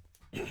a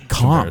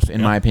comp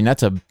in my opinion.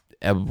 That's a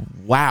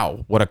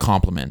wow, what a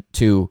compliment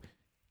to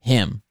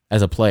him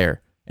as a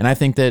player. And I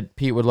think that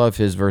Pete would love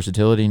his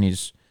versatility, and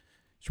he's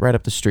right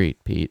up the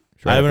street, Pete.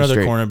 I have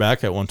another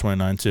cornerback at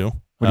 129 too.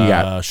 What do you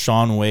got?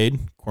 Sean Wade,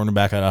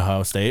 cornerback at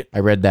Ohio State. I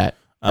read that.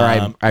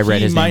 I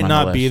read his name on the list. He might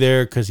not be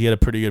there because he had a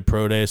pretty good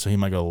pro day, so he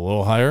might go a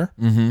little higher.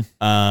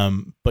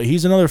 Mm-hmm. But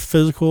he's another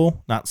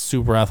physical, not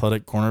super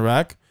athletic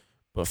cornerback,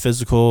 but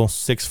physical,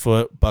 6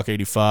 foot,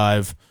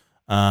 $185.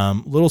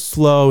 Little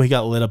slow. He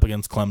got lit up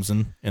against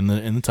Clemson in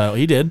the title.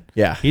 He did.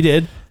 Yeah, he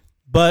did.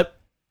 But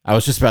I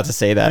was just about to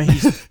say that.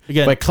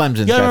 Again, but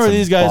Clemson's got remember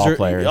these guys are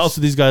players. Also,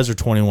 these guys are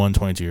 21,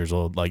 22 years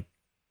old. Like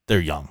they're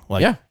young.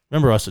 Like yeah.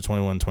 Remember us at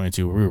 21,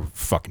 22? We were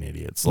fucking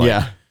idiots. Like,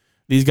 yeah.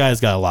 these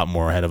guys got a lot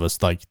more ahead of us.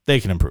 Like,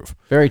 they can improve.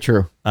 Very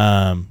true.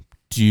 Do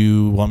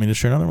you want me to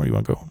share another one, or you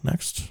want to go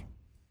next?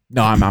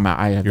 No, I'm out.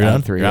 I have You're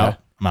done? 3. You're out?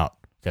 I'm out.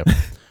 Okay.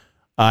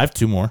 I have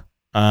 2 more.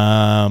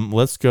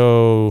 Let's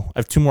go. I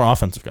have 2 more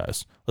offensive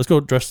guys. Let's go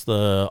address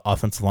the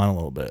offensive line a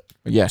little bit.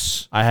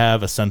 Yes. I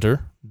have a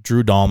center,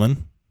 Drew Dahlman.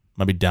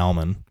 Might be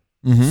Dalman.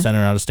 Center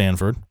out of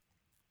Stanford.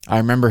 I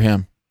remember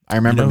him.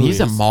 Him.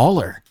 He's a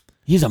mauler.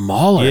 He's a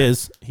mauler. He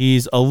is.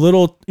 He's a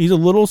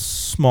little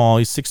small.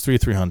 He's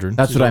 6'3", 300.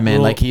 That's what I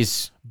meant.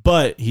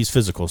 But he's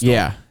physical still.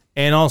 Yeah.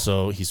 And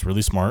also, he's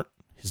really smart.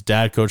 His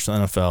dad coached in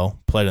the NFL,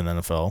 played in the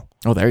NFL.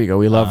 Oh, there you go.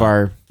 We love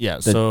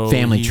the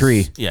family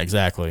tree. Yeah,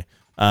 exactly.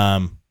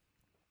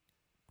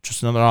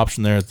 Just another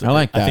option there. I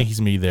like that. I think he's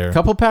going to be there. A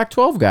couple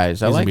Pac-12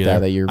 guys. I like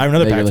that. I have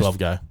another Pac-12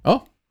 guy.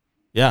 Oh.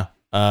 Yeah.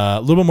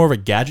 A little bit more of a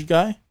gadget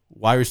guy.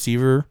 Wide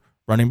receiver,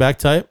 running back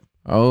type.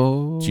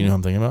 Oh. Do you know who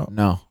I'm thinking about?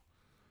 No.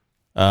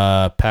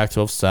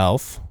 Pac-12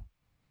 South.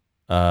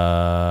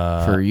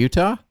 For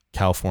Utah?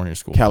 California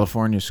school.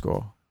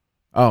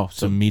 Oh.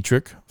 So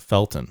Demetric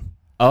Felton.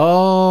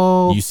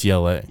 Oh.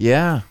 UCLA.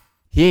 Yeah.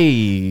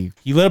 He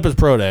lit up his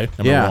pro day.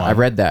 Number 1. I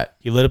read that.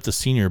 He lit up the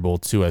Senior Bowl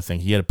too. I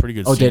think he had a pretty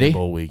good Senior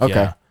Bowl week. Okay,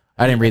 yeah.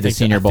 I didn't read the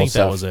Senior Bowl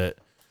stuff. That was it.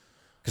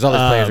 Because all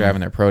those players are having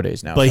their pro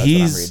days now. But so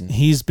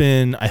he's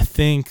been, I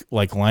think,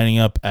 like lining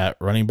up at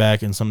running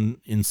back in some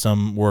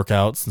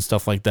workouts and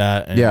stuff like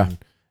that. And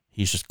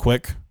he's just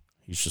quick.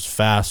 He's just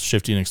fast,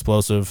 shifty, and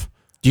explosive.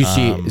 Do you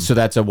see? So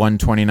that's a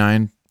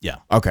 129. Yeah.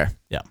 Okay.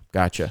 Yeah.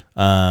 Gotcha.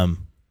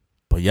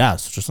 But yeah,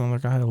 it's just another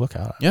guy to look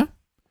at. Yeah.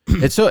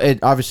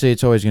 Obviously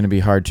it's always going to be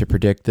hard to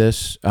predict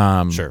this.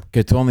 Sure.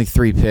 It's only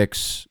 3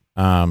 picks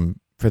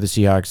for the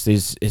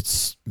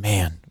Seahawks.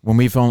 When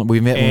we've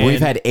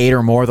had 8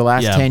 or more the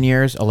last 10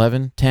 years,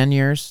 10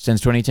 years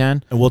since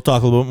 2010. And we'll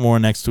talk a little bit more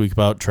next week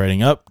about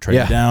trading up,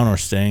 trading down, or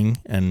staying,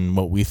 and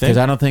what we think. Because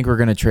I don't think we're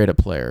going to trade a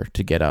player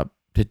to get up.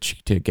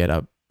 To get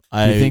up.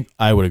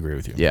 I would agree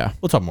with you. Yeah.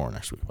 We'll talk more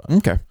next week about it.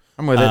 Okay.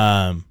 I'm with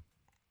it.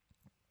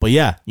 But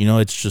yeah,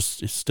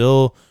 it's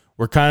still,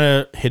 we're kind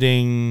of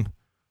hitting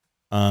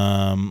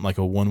like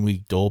a 1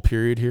 week dull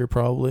period here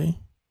probably.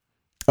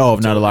 Oh,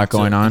 not a lot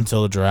going on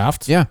until the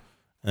draft. Yeah.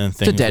 And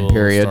things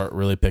will start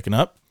really picking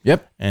up.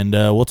 Yep. And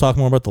we'll talk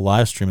more about the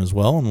live stream as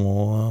well, and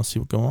we'll see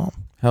what's going on.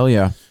 Hell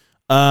yeah.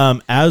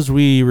 As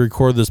we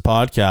record this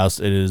podcast,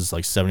 it is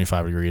like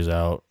 75 degrees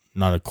out.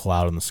 Not a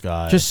cloud in the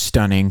sky. Just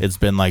stunning. It's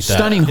been like that.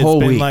 Stunning whole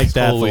week. It's been like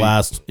that the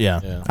last,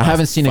 I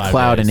haven't seen a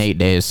cloud in 8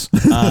 days.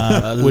 Which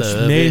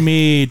made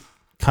me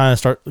kind of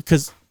start,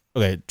 because,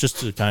 okay, just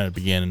to kind of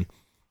begin,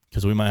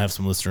 because we might have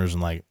some listeners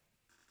in like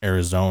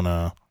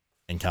Arizona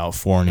and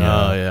California.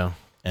 Oh, yeah.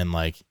 And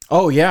like,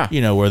 oh, yeah.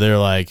 Where they're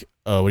like,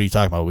 oh, what are you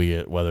talking about? We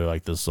get weather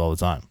like this all the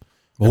time.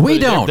 Well, we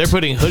don't. They're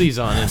putting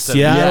hoodies on instead.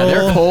 Seattle,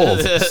 they're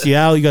cold.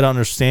 Seattle, you got to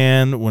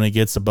understand when it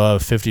gets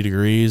above 50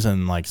 degrees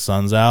and like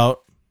sun's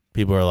out,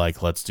 people are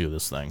like, let's do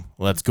this thing.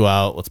 Let's go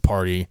out. Let's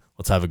party.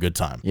 Let's have a good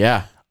time.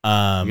 Yeah. We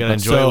got to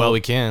enjoy it while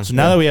we can. So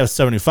now that we have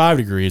 75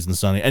 degrees and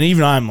sunny, and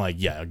even I'm like,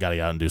 I got to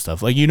get out and do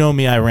stuff. Like,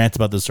 me, I ranted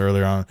about this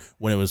earlier on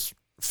when it was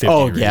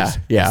 50 degrees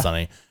and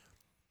sunny.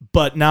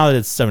 But now that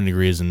it's 70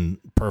 degrees and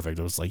perfect,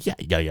 it was like, you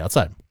got to get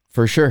outside.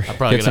 For sure. I'm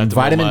probably get some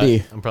vitamin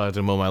D. I'm probably going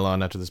to mow my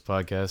lawn after this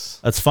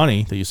podcast. That's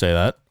funny that you say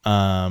that.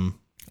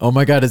 Oh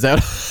my God, is that?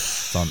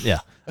 Yeah.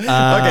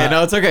 Okay,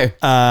 no, it's okay.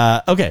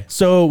 Okay,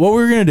 so what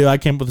we're going to do, I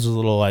came up with this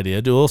little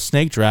idea, do a little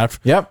snake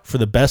draft for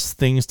the best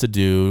things to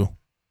do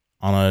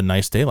on a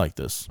nice day like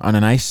this. On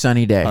a nice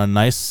sunny day. On a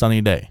nice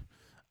sunny day.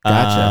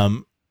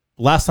 Gotcha.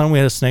 Last time we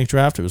had a snake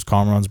draft, it was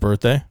Kamran's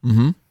birthday.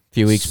 Mm-hmm. A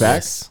few weeks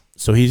back.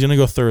 So he's going to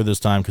go third this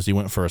time because he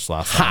went first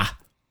last time.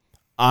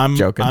 I'm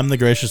joking. I'm the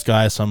gracious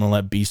guy, so I'm going to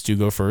let Beast 2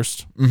 go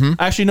first. Mm-hmm.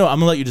 Actually, no, I'm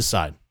going to let you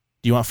decide.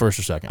 Do you want first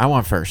or second? I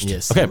want first.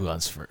 Yes, okay. Who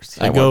wants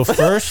first? I go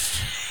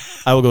first.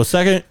 I will go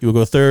second. You will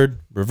go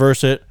third.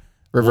 Reverse it.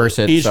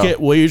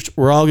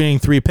 We're all getting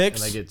 3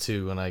 picks. And I get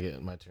 2 when I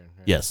get my turn.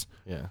 Right? Yes.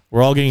 Yeah.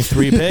 We're all getting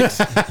 3 picks.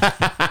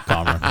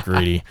 Kamran,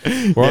 greedy.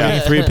 We're all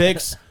getting 3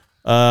 picks.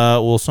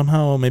 We'll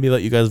somehow maybe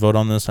let you guys vote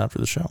on this after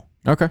the show.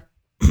 Okay.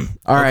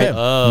 All right.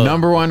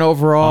 Number 1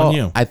 overall. On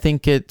you. I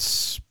think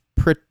it's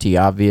pretty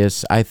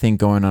obvious. I think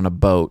going on a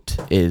boat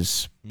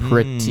is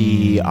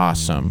pretty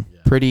awesome.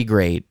 Yeah. Pretty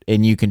great.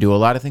 And you can do a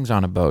lot of things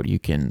on a boat. You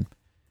can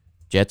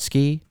jet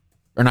ski.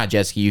 Or not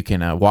jet ski. You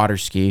can water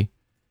ski.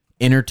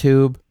 Inner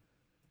tube.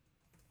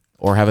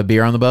 Or have a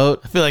beer on the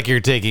boat. I feel like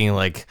you're taking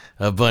like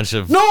a bunch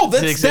of little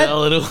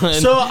one.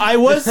 So I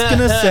was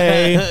gonna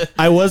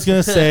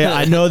say,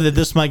 I know that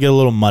this might get a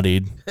little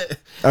muddied.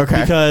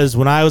 Okay. Because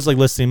when I was like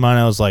listing mine,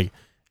 I was like,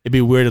 it'd be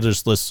weird to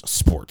just list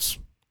sports.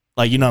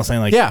 Like, you know what I'm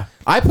saying? Like, yeah,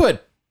 I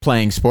put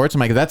playing sports. I'm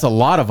like, that's a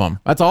lot of them.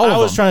 That's all of them.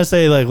 I was trying to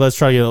say, like, let's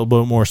try to get a little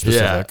bit more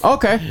specific. Yeah.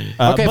 Okay.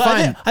 Okay,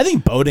 fine. I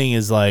think boating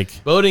is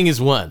like. Boating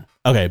is one.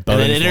 Okay,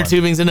 boating. And then inner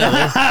tubing's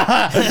another.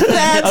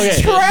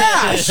 That's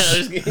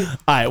trash. All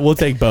right, we'll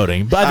take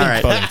boating. But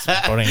I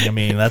think boating, I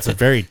mean, that's a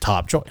very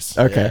top choice.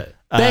 Okay.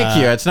 Yeah.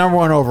 Thank you. It's number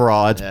 1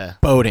 overall. It's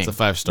boating. It's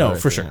a 5-star. No,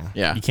 for sure.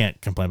 Yeah. You can't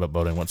complain about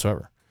boating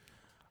whatsoever.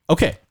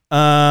 Okay.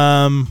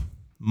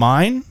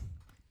 Mine,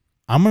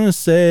 I'm going to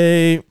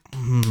say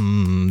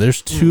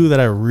there's two that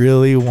I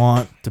really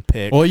want to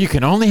pick. Well, you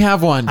can only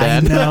have one,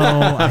 Dan.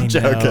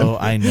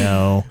 I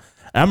know.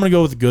 I'm going to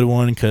go with a good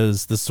one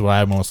because this is what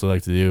I mostly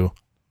like to do.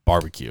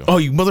 Barbecue. Oh,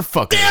 you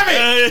motherfucker. Damn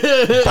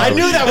it! I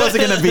knew that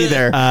wasn't going to be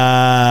there.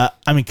 I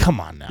mean, come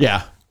on now.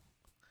 Yeah.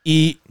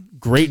 Eat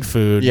great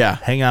food. Yeah.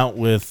 Hang out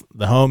with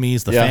the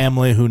homies, the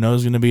family, who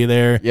knows going to be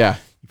there. Yeah.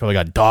 You probably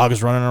got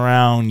dogs running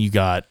around. You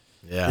got,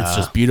 it's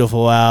just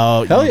beautiful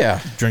out. Hell yeah.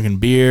 Drinking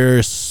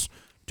beers,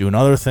 doing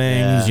other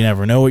things. Yeah. You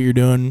never know what you're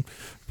doing.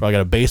 Probably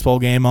got a baseball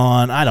game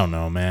on. I don't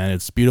know, man.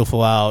 It's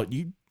beautiful out.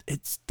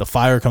 It's the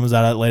fire comes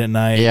out late at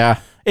night. Yeah.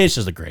 It's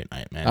just a great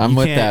night, man. I'm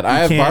with that. I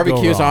have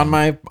barbecues on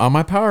my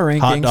power rankings.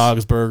 Hot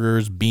dogs,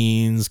 burgers,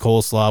 beans,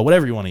 coleslaw,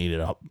 whatever you want to eat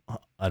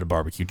at a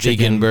barbecue.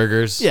 Chicken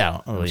burgers. Yeah.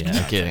 Oh yeah.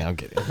 I'm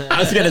kidding. I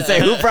was gonna say,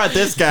 who brought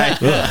this guy?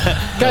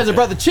 Guys, I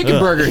brought the chicken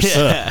burgers.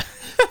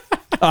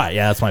 All right,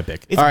 yeah, that's my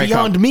pick. It's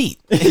beyond meat.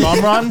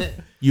 Comron,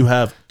 you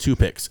have two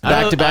picks.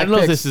 Back to back. I don't know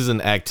if this is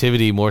an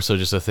activity, more so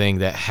just a thing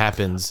that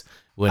happens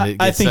when it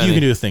gets I think sunny. you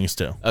can do things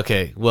too.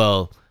 Okay,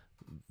 well,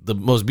 the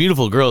most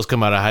beautiful girls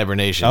come out of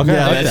hibernation. Okay,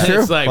 that's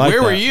true. It's like, Like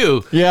where that. were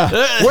you? Yeah.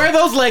 Where are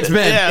those legs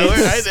been? Yeah,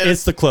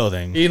 It's the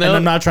clothing. You know? And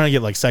I'm not trying to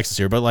get like sexist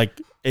here, but like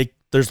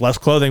there's less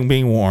clothing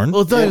being worn.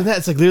 Well, other than that,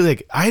 it's like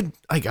literally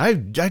like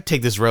I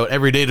take this route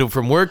every day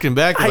from work and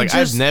back.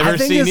 I've never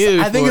seen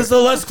you. I think it's the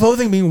less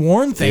clothing being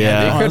worn thing.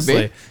 Yeah. It could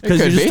be.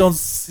 Because It you could just be. don't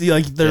see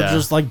like they're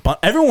just like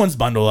everyone's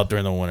bundled up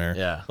during the winter.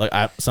 Yeah. Like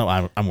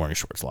I'm wearing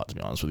shorts a lot, to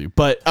be honest with you.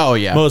 But Oh,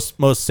 yeah.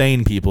 most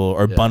sane people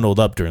are bundled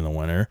up during the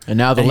winter. And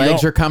now the And you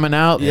legs don't- are coming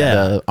out. Yeah.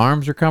 The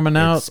arms are coming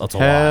out. It's a lot.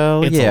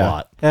 Hell It's a yeah.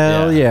 lot.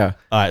 Hell yeah.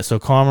 All right, so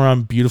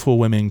Comron, beautiful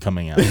women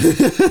coming out.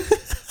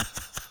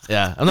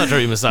 Yeah, I'm not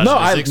trying to be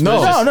misogynistic.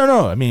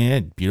 No. I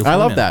mean, beautiful. I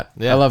love women. that.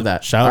 Yeah. I love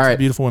that. Shout out All to right. the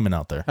beautiful women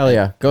out there. Hell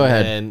yeah. Go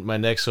ahead. And my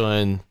next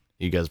one,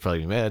 you guys are probably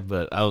gonna be mad,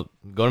 but I'll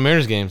go to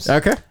Mariners games.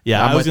 Okay.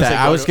 Yeah, I'm I was with gonna that.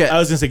 say I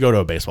was gonna say go to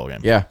a baseball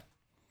game. Yeah.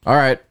 All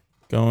right.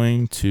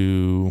 Going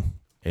to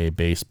a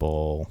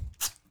baseball.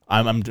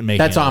 I'm making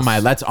That's on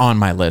this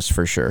my list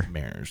for sure.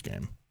 Mariners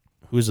game.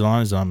 Who is it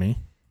on? Is it on me?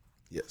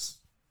 Yes.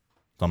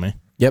 It's on me.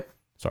 Yep.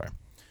 Sorry.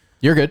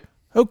 You're good.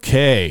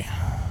 Okay,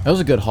 That was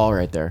a good haul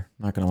right there.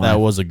 Not gonna lie. that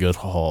was a good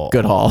haul.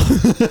 good haul.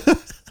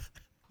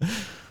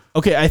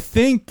 Okay, I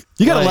think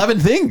You got like- 11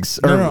 things.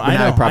 No, Or no, I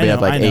now know. probably I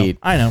have know, like I know, 8.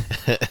 I know.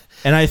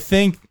 And I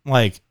think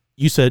like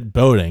you said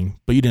boating,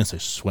 but you didn't say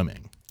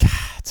swimming.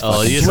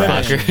 Oh, you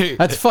fucker.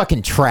 That's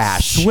fucking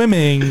trash.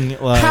 Swimming,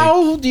 like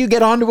How do you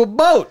get onto a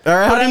boat? Or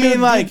how But do I you,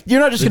 mean, like,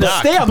 you're not just gonna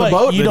stay on the but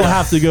boat. You don't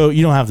have to go.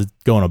 You don't have to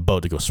go on a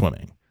boat to go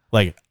swimming.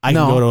 Like I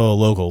can No. go to a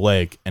local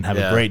lake and have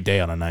Yeah. a great day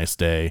on a nice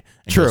day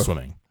and True. go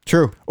swimming,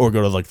 True. or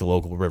go to like the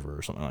local river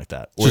or something like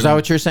that. Or Is that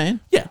what you're saying?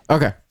 Yeah,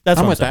 Okay. that's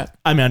I'm what with saying. that.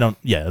 I mean, I don't.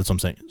 Yeah, that's what I'm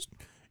saying.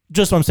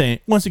 Just what I'm saying.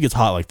 Once it gets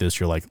hot like this,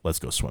 you're like, let's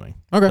go swimming.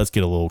 Okay. Let's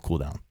get a little cool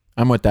down.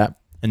 I'm with that.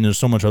 And there's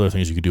so much other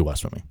things you could do while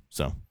swimming.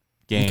 So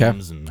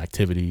games and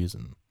activities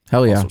and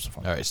Hell all yeah. sorts of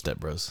fun. All right, step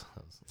bros.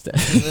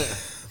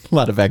 A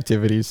lot of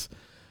activities.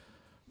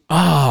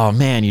 Oh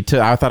man,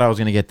 I thought I was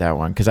gonna get that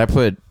one because I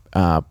put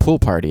pool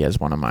party as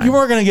one of mine. You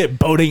weren't gonna get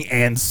boating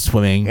and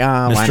swimming,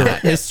 why Mr.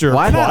 not? Mr.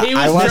 Why not? He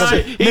I was wanted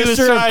trying, he was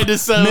trying to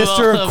sum it all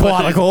Mr. up.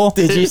 Aquatical.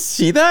 Did you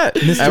see that?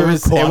 It was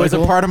a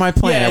Aquatical. part of my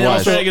plan. Yeah, it I was.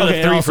 was trying to get a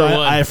and 3 also, for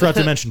 1. I forgot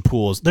to mention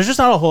pools. There's just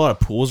not a whole lot of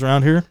pools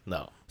around here,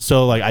 No.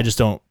 so like I just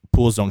don't.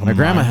 Pools don't come. My to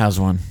grandma mind. has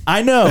one.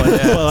 I know,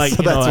 but like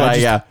So you know, that's I why,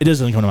 just- yeah. it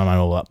doesn't come to my mind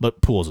a lot. But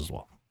pools as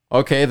well.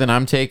 Okay, then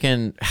I'm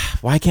taking.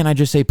 Why can't I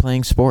just say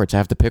playing sports? I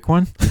have to pick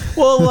one.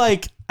 Well,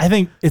 like I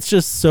think it's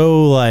just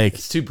so like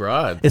It's too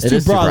broad. it's It too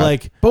is too broad. broad.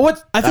 Like, But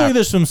what? I think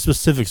there's some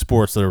specific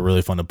sports that are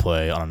really fun to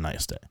play on a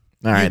nice day.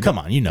 All right, come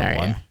on, you know All right,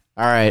 one.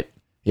 All right.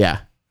 Yeah.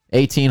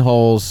 18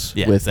 holes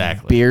Yeah, with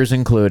exactly. beers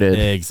included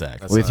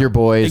Exactly. with your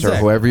boys Exactly.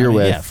 or whoever you're I mean,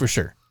 with. Yeah, for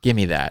sure. Give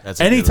me that.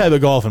 That's a Any good type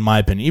of golf, in my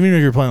opinion, even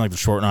if you're playing like the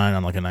short nine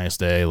on like a nice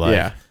day, like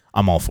Yeah.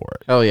 I'm all for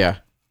it. Hell yeah.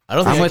 I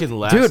don't think I'm I with- can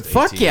last. dude,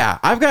 fuck 18. yeah.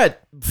 I've got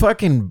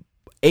fucking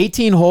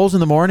 18 holes in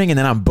the morning and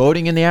then I'm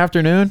boating in the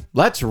afternoon.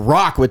 Let's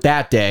rock with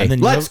that day. And then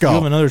Let's you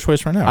have go. another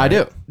choice right now. I right?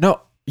 do.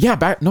 No.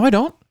 Yeah, no, I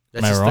don't.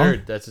 That's Am I his wrong?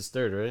 third. That's his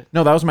third, right?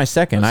 No, that was my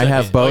second. I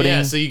have Second. boating. Oh,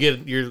 yeah, so you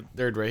get your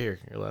third right here.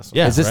 Your last one.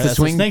 Yeah, Is this right? the That's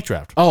swing? snake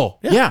draft? Oh,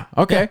 yeah.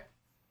 Okay.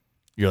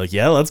 You're like,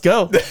 yeah, let's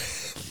go.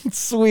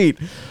 Sweet.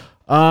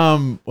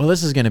 Well,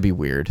 this is going to be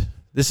weird.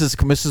 This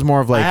is more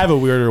of I like have a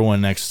weirder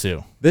one next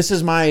too. this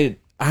is my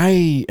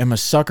I am a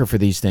sucker for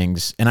these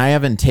things and I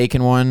haven't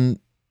taken one.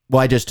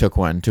 Well, I just took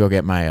one to go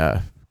get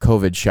my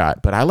COVID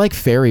shot, but I like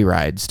ferry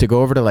rides to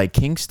go over to like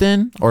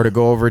Kingston or to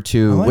go over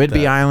to like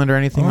Whidbey that. Island or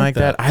anything I like like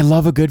that. that. I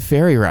love a good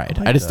ferry ride.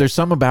 like I just that. there's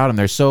something about them.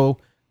 They're so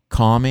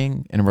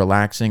calming and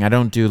relaxing. I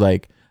don't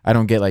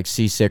get like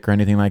seasick or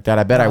anything like that.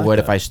 I bet I like would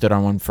that. if I stood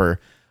on one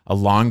for a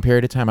long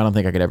period of time. I don't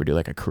think I could ever do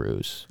like a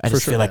cruise. I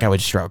just sure. feel like I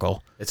would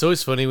struggle. It's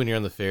always funny when you're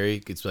on the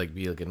ferry. It's like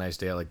be like a nice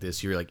day out like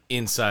this. You're like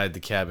inside the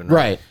cabin,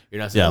 Right.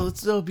 You're not saying, Yeah. "Oh,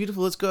 it's so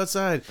beautiful. Let's go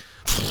outside."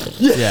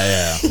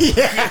 Yeah.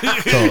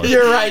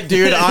 You're right,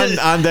 dude.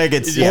 On deck,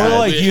 it's Or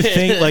like you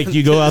think like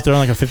you go out there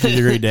on like a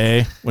 50-degree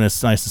day when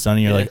it's nice and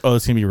sunny. You're like, oh,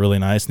 it's gonna be really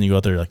nice, and you go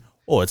out there you're like,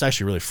 oh, it's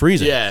actually really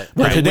freezing. Yeah.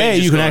 But Right. today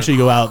you can actually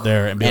go out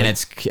there and be And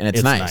like,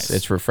 it's nice.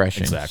 It's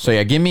refreshing. Exactly. So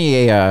yeah, give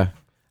me a.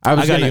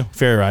 I got you.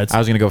 Ferry rides. I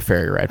was gonna go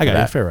ferry ride. I got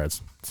that. you. Ferry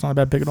rides. It's not a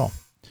bad pick at all.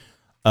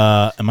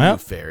 Am I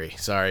up? Ferry.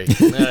 Sorry.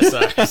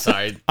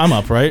 Sorry. I'm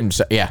up, right?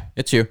 Yeah,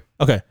 it's you.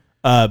 Okay.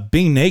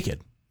 Being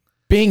naked.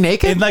 Being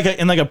naked?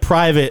 In like a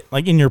private,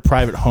 like in your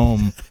private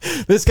home.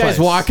 This guy's place.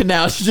 walking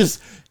down. She's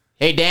just,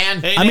 hey,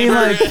 Dan. Hey, I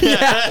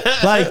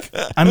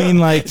mean,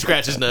 like,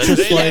 scratch his nose.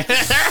 just like,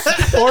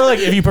 or like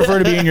if you prefer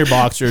to be in your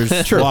boxers,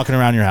 walking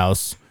around your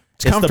house.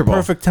 It's comfortable. the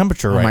perfect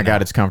temperature right now. Oh my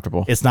God, it's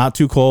comfortable. It's not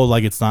too cold.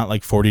 Like it's not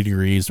like 40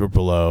 degrees or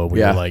below. Where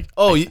you're like,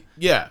 Oh,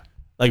 yeah.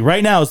 like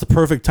right now is the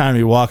perfect time to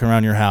be walking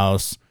around your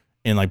house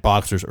in like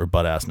boxers or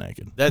butt ass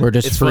naked. That, We're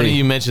just it's free. funny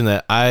you mentioned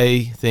that.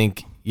 I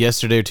think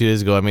yesterday or 2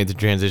 days ago, I made the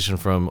transition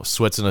from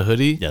sweats and a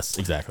hoodie Yes,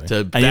 exactly. to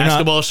And you're not-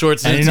 basketball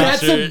shorts and and you're not-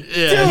 t-shirt.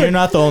 And you're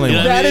not the only You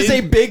know one. what I That is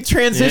mean? a big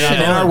transition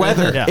Yeah. in our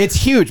weather. Yeah. It's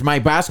huge. My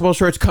basketball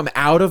shorts come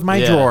out of my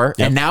Yeah. drawer,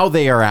 Yep. and now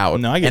they are out.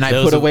 No, I get and I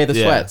those put are- away the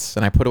yeah. sweats.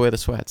 And I put away the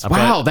sweats. Wow,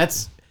 probably-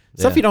 that's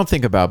stuff Yeah. you don't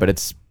think about, but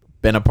it's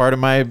been a part of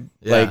my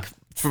like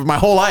for my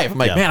whole life. I'm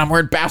like, Yeah. man, I'm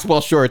wearing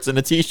basketball shorts and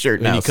a t-shirt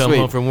When now. you come Sweet.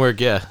 home from work,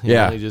 you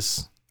Yeah. know, you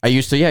just I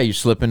used to, you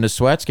slip into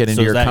sweats, get into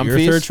So is your that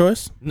comfies. your third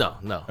choice? no.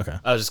 Okay.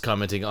 I was just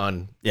commenting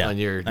on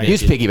your I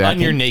use piggybacking. on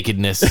your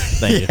nakedness,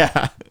 Thank you.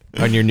 Yeah,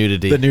 on your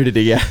nudity. the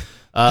nudity. Yeah,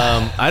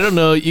 I don't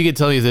know. You can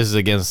tell me if this is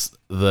against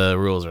the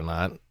rules or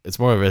not. It's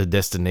more of a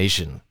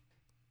destination.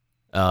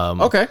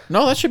 okay.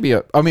 No, that should be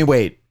a. I mean,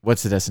 wait.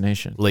 What's the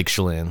destination? Lake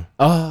Chelan.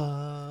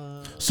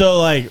 So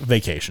like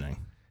vacationing.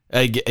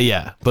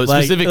 Yeah, but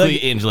Like- specifically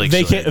like in Lake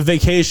Chelan.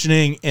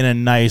 vacationing in a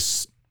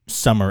nice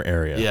summer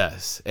area.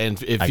 Yes,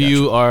 and if I got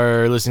you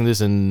are listening to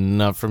this and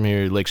not from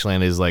here, Lake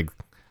Chelan is like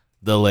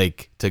the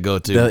lake to go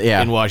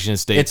to in Washington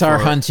State. It's our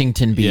for-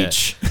 Huntington Yeah.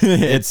 Beach.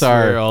 It's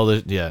our. where all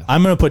the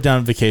I'm gonna put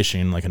down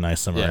vacationing in like a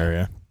nice summer Yeah.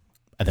 area.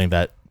 I think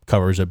that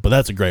covers it, but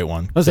that's a great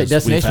one. I was like 'Cause we've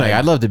destination. Like, had-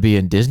 I'd love to be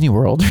in Disney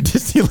World or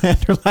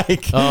Disneyland or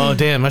like. Oh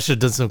damn! I should have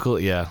done some cool.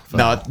 Yeah.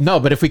 fuck. No.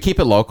 But if we keep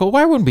it local,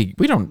 why wouldn't we?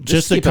 We don't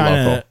just to keep it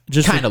kinda- local.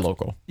 just to- Kind of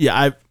local.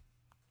 Yeah,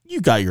 you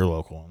got your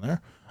local in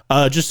there.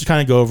 Just to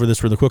kind of go over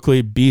this really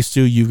quickly,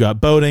 Stu, you've got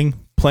boating,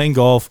 playing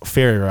golf,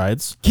 ferry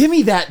rides. Give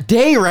me that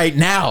day right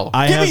now.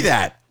 Give me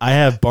that. I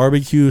have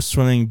barbecue,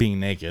 swimming, being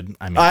naked.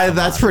 I mean, come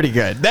That's on. pretty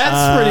good.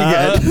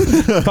 That's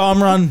pretty good.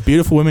 Palm run,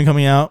 beautiful women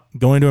coming out,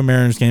 going to a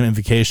Mariners game, and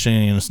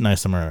vacationing in a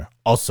nice summer.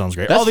 Also sounds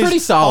great. That's pretty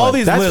solid. All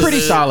these That's lists pretty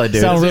solid, dude.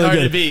 sound It's really hard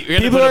to good. beat. We're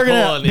gonna People put a are poll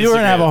gonna on people are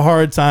gonna have Instagram. a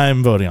hard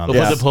time voting on We'll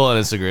this. put the poll on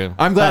Instagram.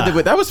 I'm glad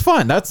that was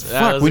fun. Fuck.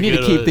 was We a need to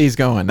good keep one. these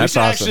going. That's we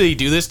should awesome. actually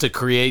do this to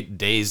create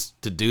days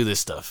to do this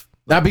stuff.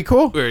 That'd be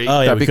cool. Where Oh, yeah,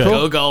 That'd we be could.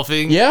 cool. go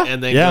golfing, Yeah.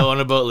 and then Yeah. go on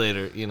a boat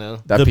later. You know,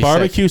 That'd The be sick.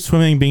 barbecue,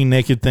 swimming, being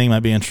naked thing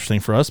might be interesting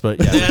for us, but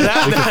yeah,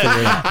 we can figure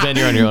it out. Ben,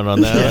 you're on your own on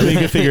that. Yeah, we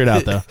can figure it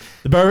out though.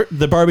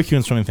 The barbecue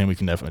and swimming thing we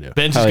can definitely do.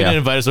 Ben's just gonna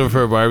invite us over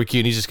for a barbecue,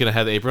 and he's just gonna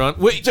have the apron on.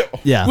 Wait,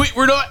 Yeah. wait,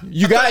 we're not.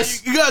 You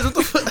guys. you guys, what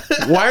the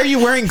fuck? Why are you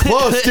wearing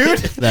clothes, dude?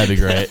 That'd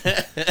be great.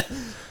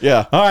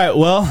 Yeah. All right,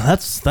 well,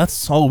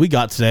 that's all we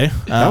got today.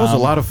 That was a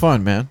lot of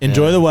fun, man.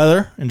 Enjoy the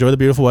weather. Enjoy the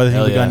beautiful weather. I think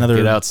Hell we got yeah. another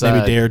Get outside.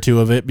 maybe day or two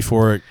of it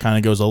before it kind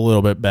of goes a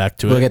little bit back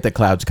to We'll it. get the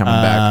clouds coming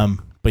back.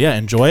 But yeah,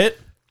 enjoy it.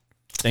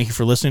 Thank you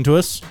for listening to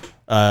us.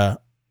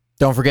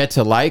 Don't forget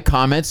to like,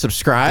 comment,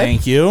 subscribe.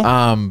 Thank you.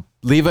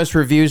 Leave us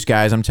reviews,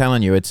 guys. I'm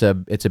telling you, it's a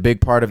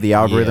big part of the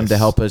algorithm to Yes.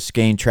 help us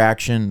gain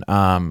traction.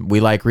 We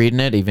like reading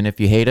it, even if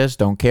you hate us.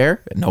 Don't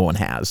care. No one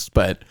has,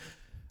 but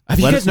have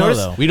you Let guys us know,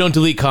 noticed? though. We don't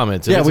delete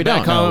comments. If Yeah, it's we a bad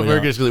don't. Comment,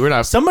 No, we we're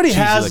not. Somebody cheesy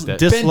has like that.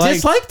 Ben disliked.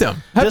 disliked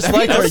them.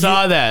 Disliked I our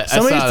saw that.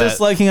 Somebody's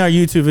disliking our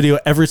YouTube video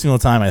every single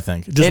time. I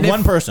think just And if-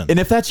 one person. And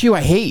if that's you,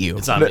 I hate you.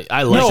 It's not me.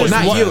 I like No, it.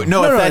 not one. you.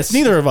 No, No, if that's it's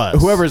neither of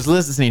us. Whoever's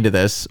listening to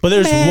this. But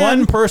there's Man.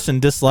 one person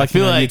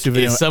disliking I feel our like YouTube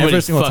video it's somebody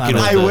every single time. fucking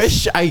I with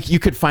wish you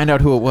could find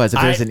out who it was if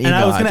there's an email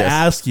and I was going to address.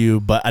 ask you,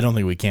 but I don't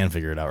think we can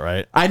figure it out,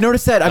 right? I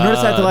noticed that. I've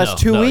noticed that the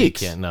last no, 2 you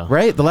weeks. can't, no.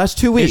 Right? The last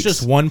 2 weeks. It's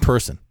just one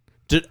person.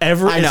 It's I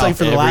know. like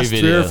for the Every last 3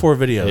 or video. 4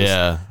 videos.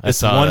 Yeah, I it's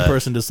saw one that.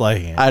 person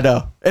disliking it. I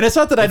know. And it's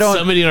not that I don't.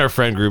 Somebody in our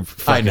friend group.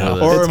 fucking know.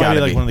 with us. or It's it might gotta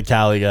be like be. one of the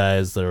Cali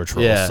guys that are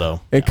trolls. Yeah.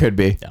 So It could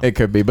be. Yeah. It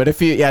could be. But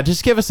if you,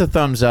 just give us a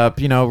thumbs up.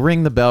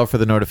 Ring the bell for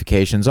the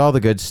notifications. All the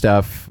good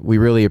stuff. We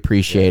really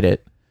appreciate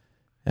it.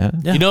 Yeah.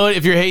 You know what?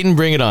 If you're hating,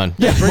 bring it on.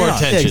 bring more it on.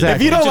 attention. Yeah, exactly.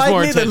 If you don't Just like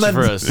more me, then attention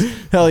for let's-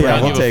 us. Hell yeah, I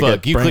don't we'll give a take fuck.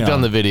 it. You Bring clicked it on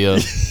on. the video.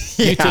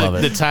 You Love took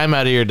it. the time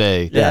out of your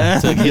day. Yeah.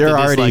 to hit You're the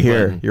already dislike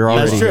here. button. You're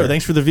already that's true. here.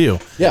 Thanks for the view.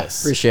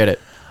 Yes. Appreciate it.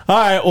 All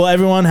right. Well,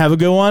 everyone, have a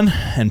good one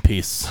and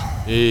peace.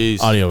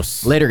 Peace.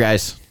 Adios. Later,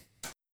 guys.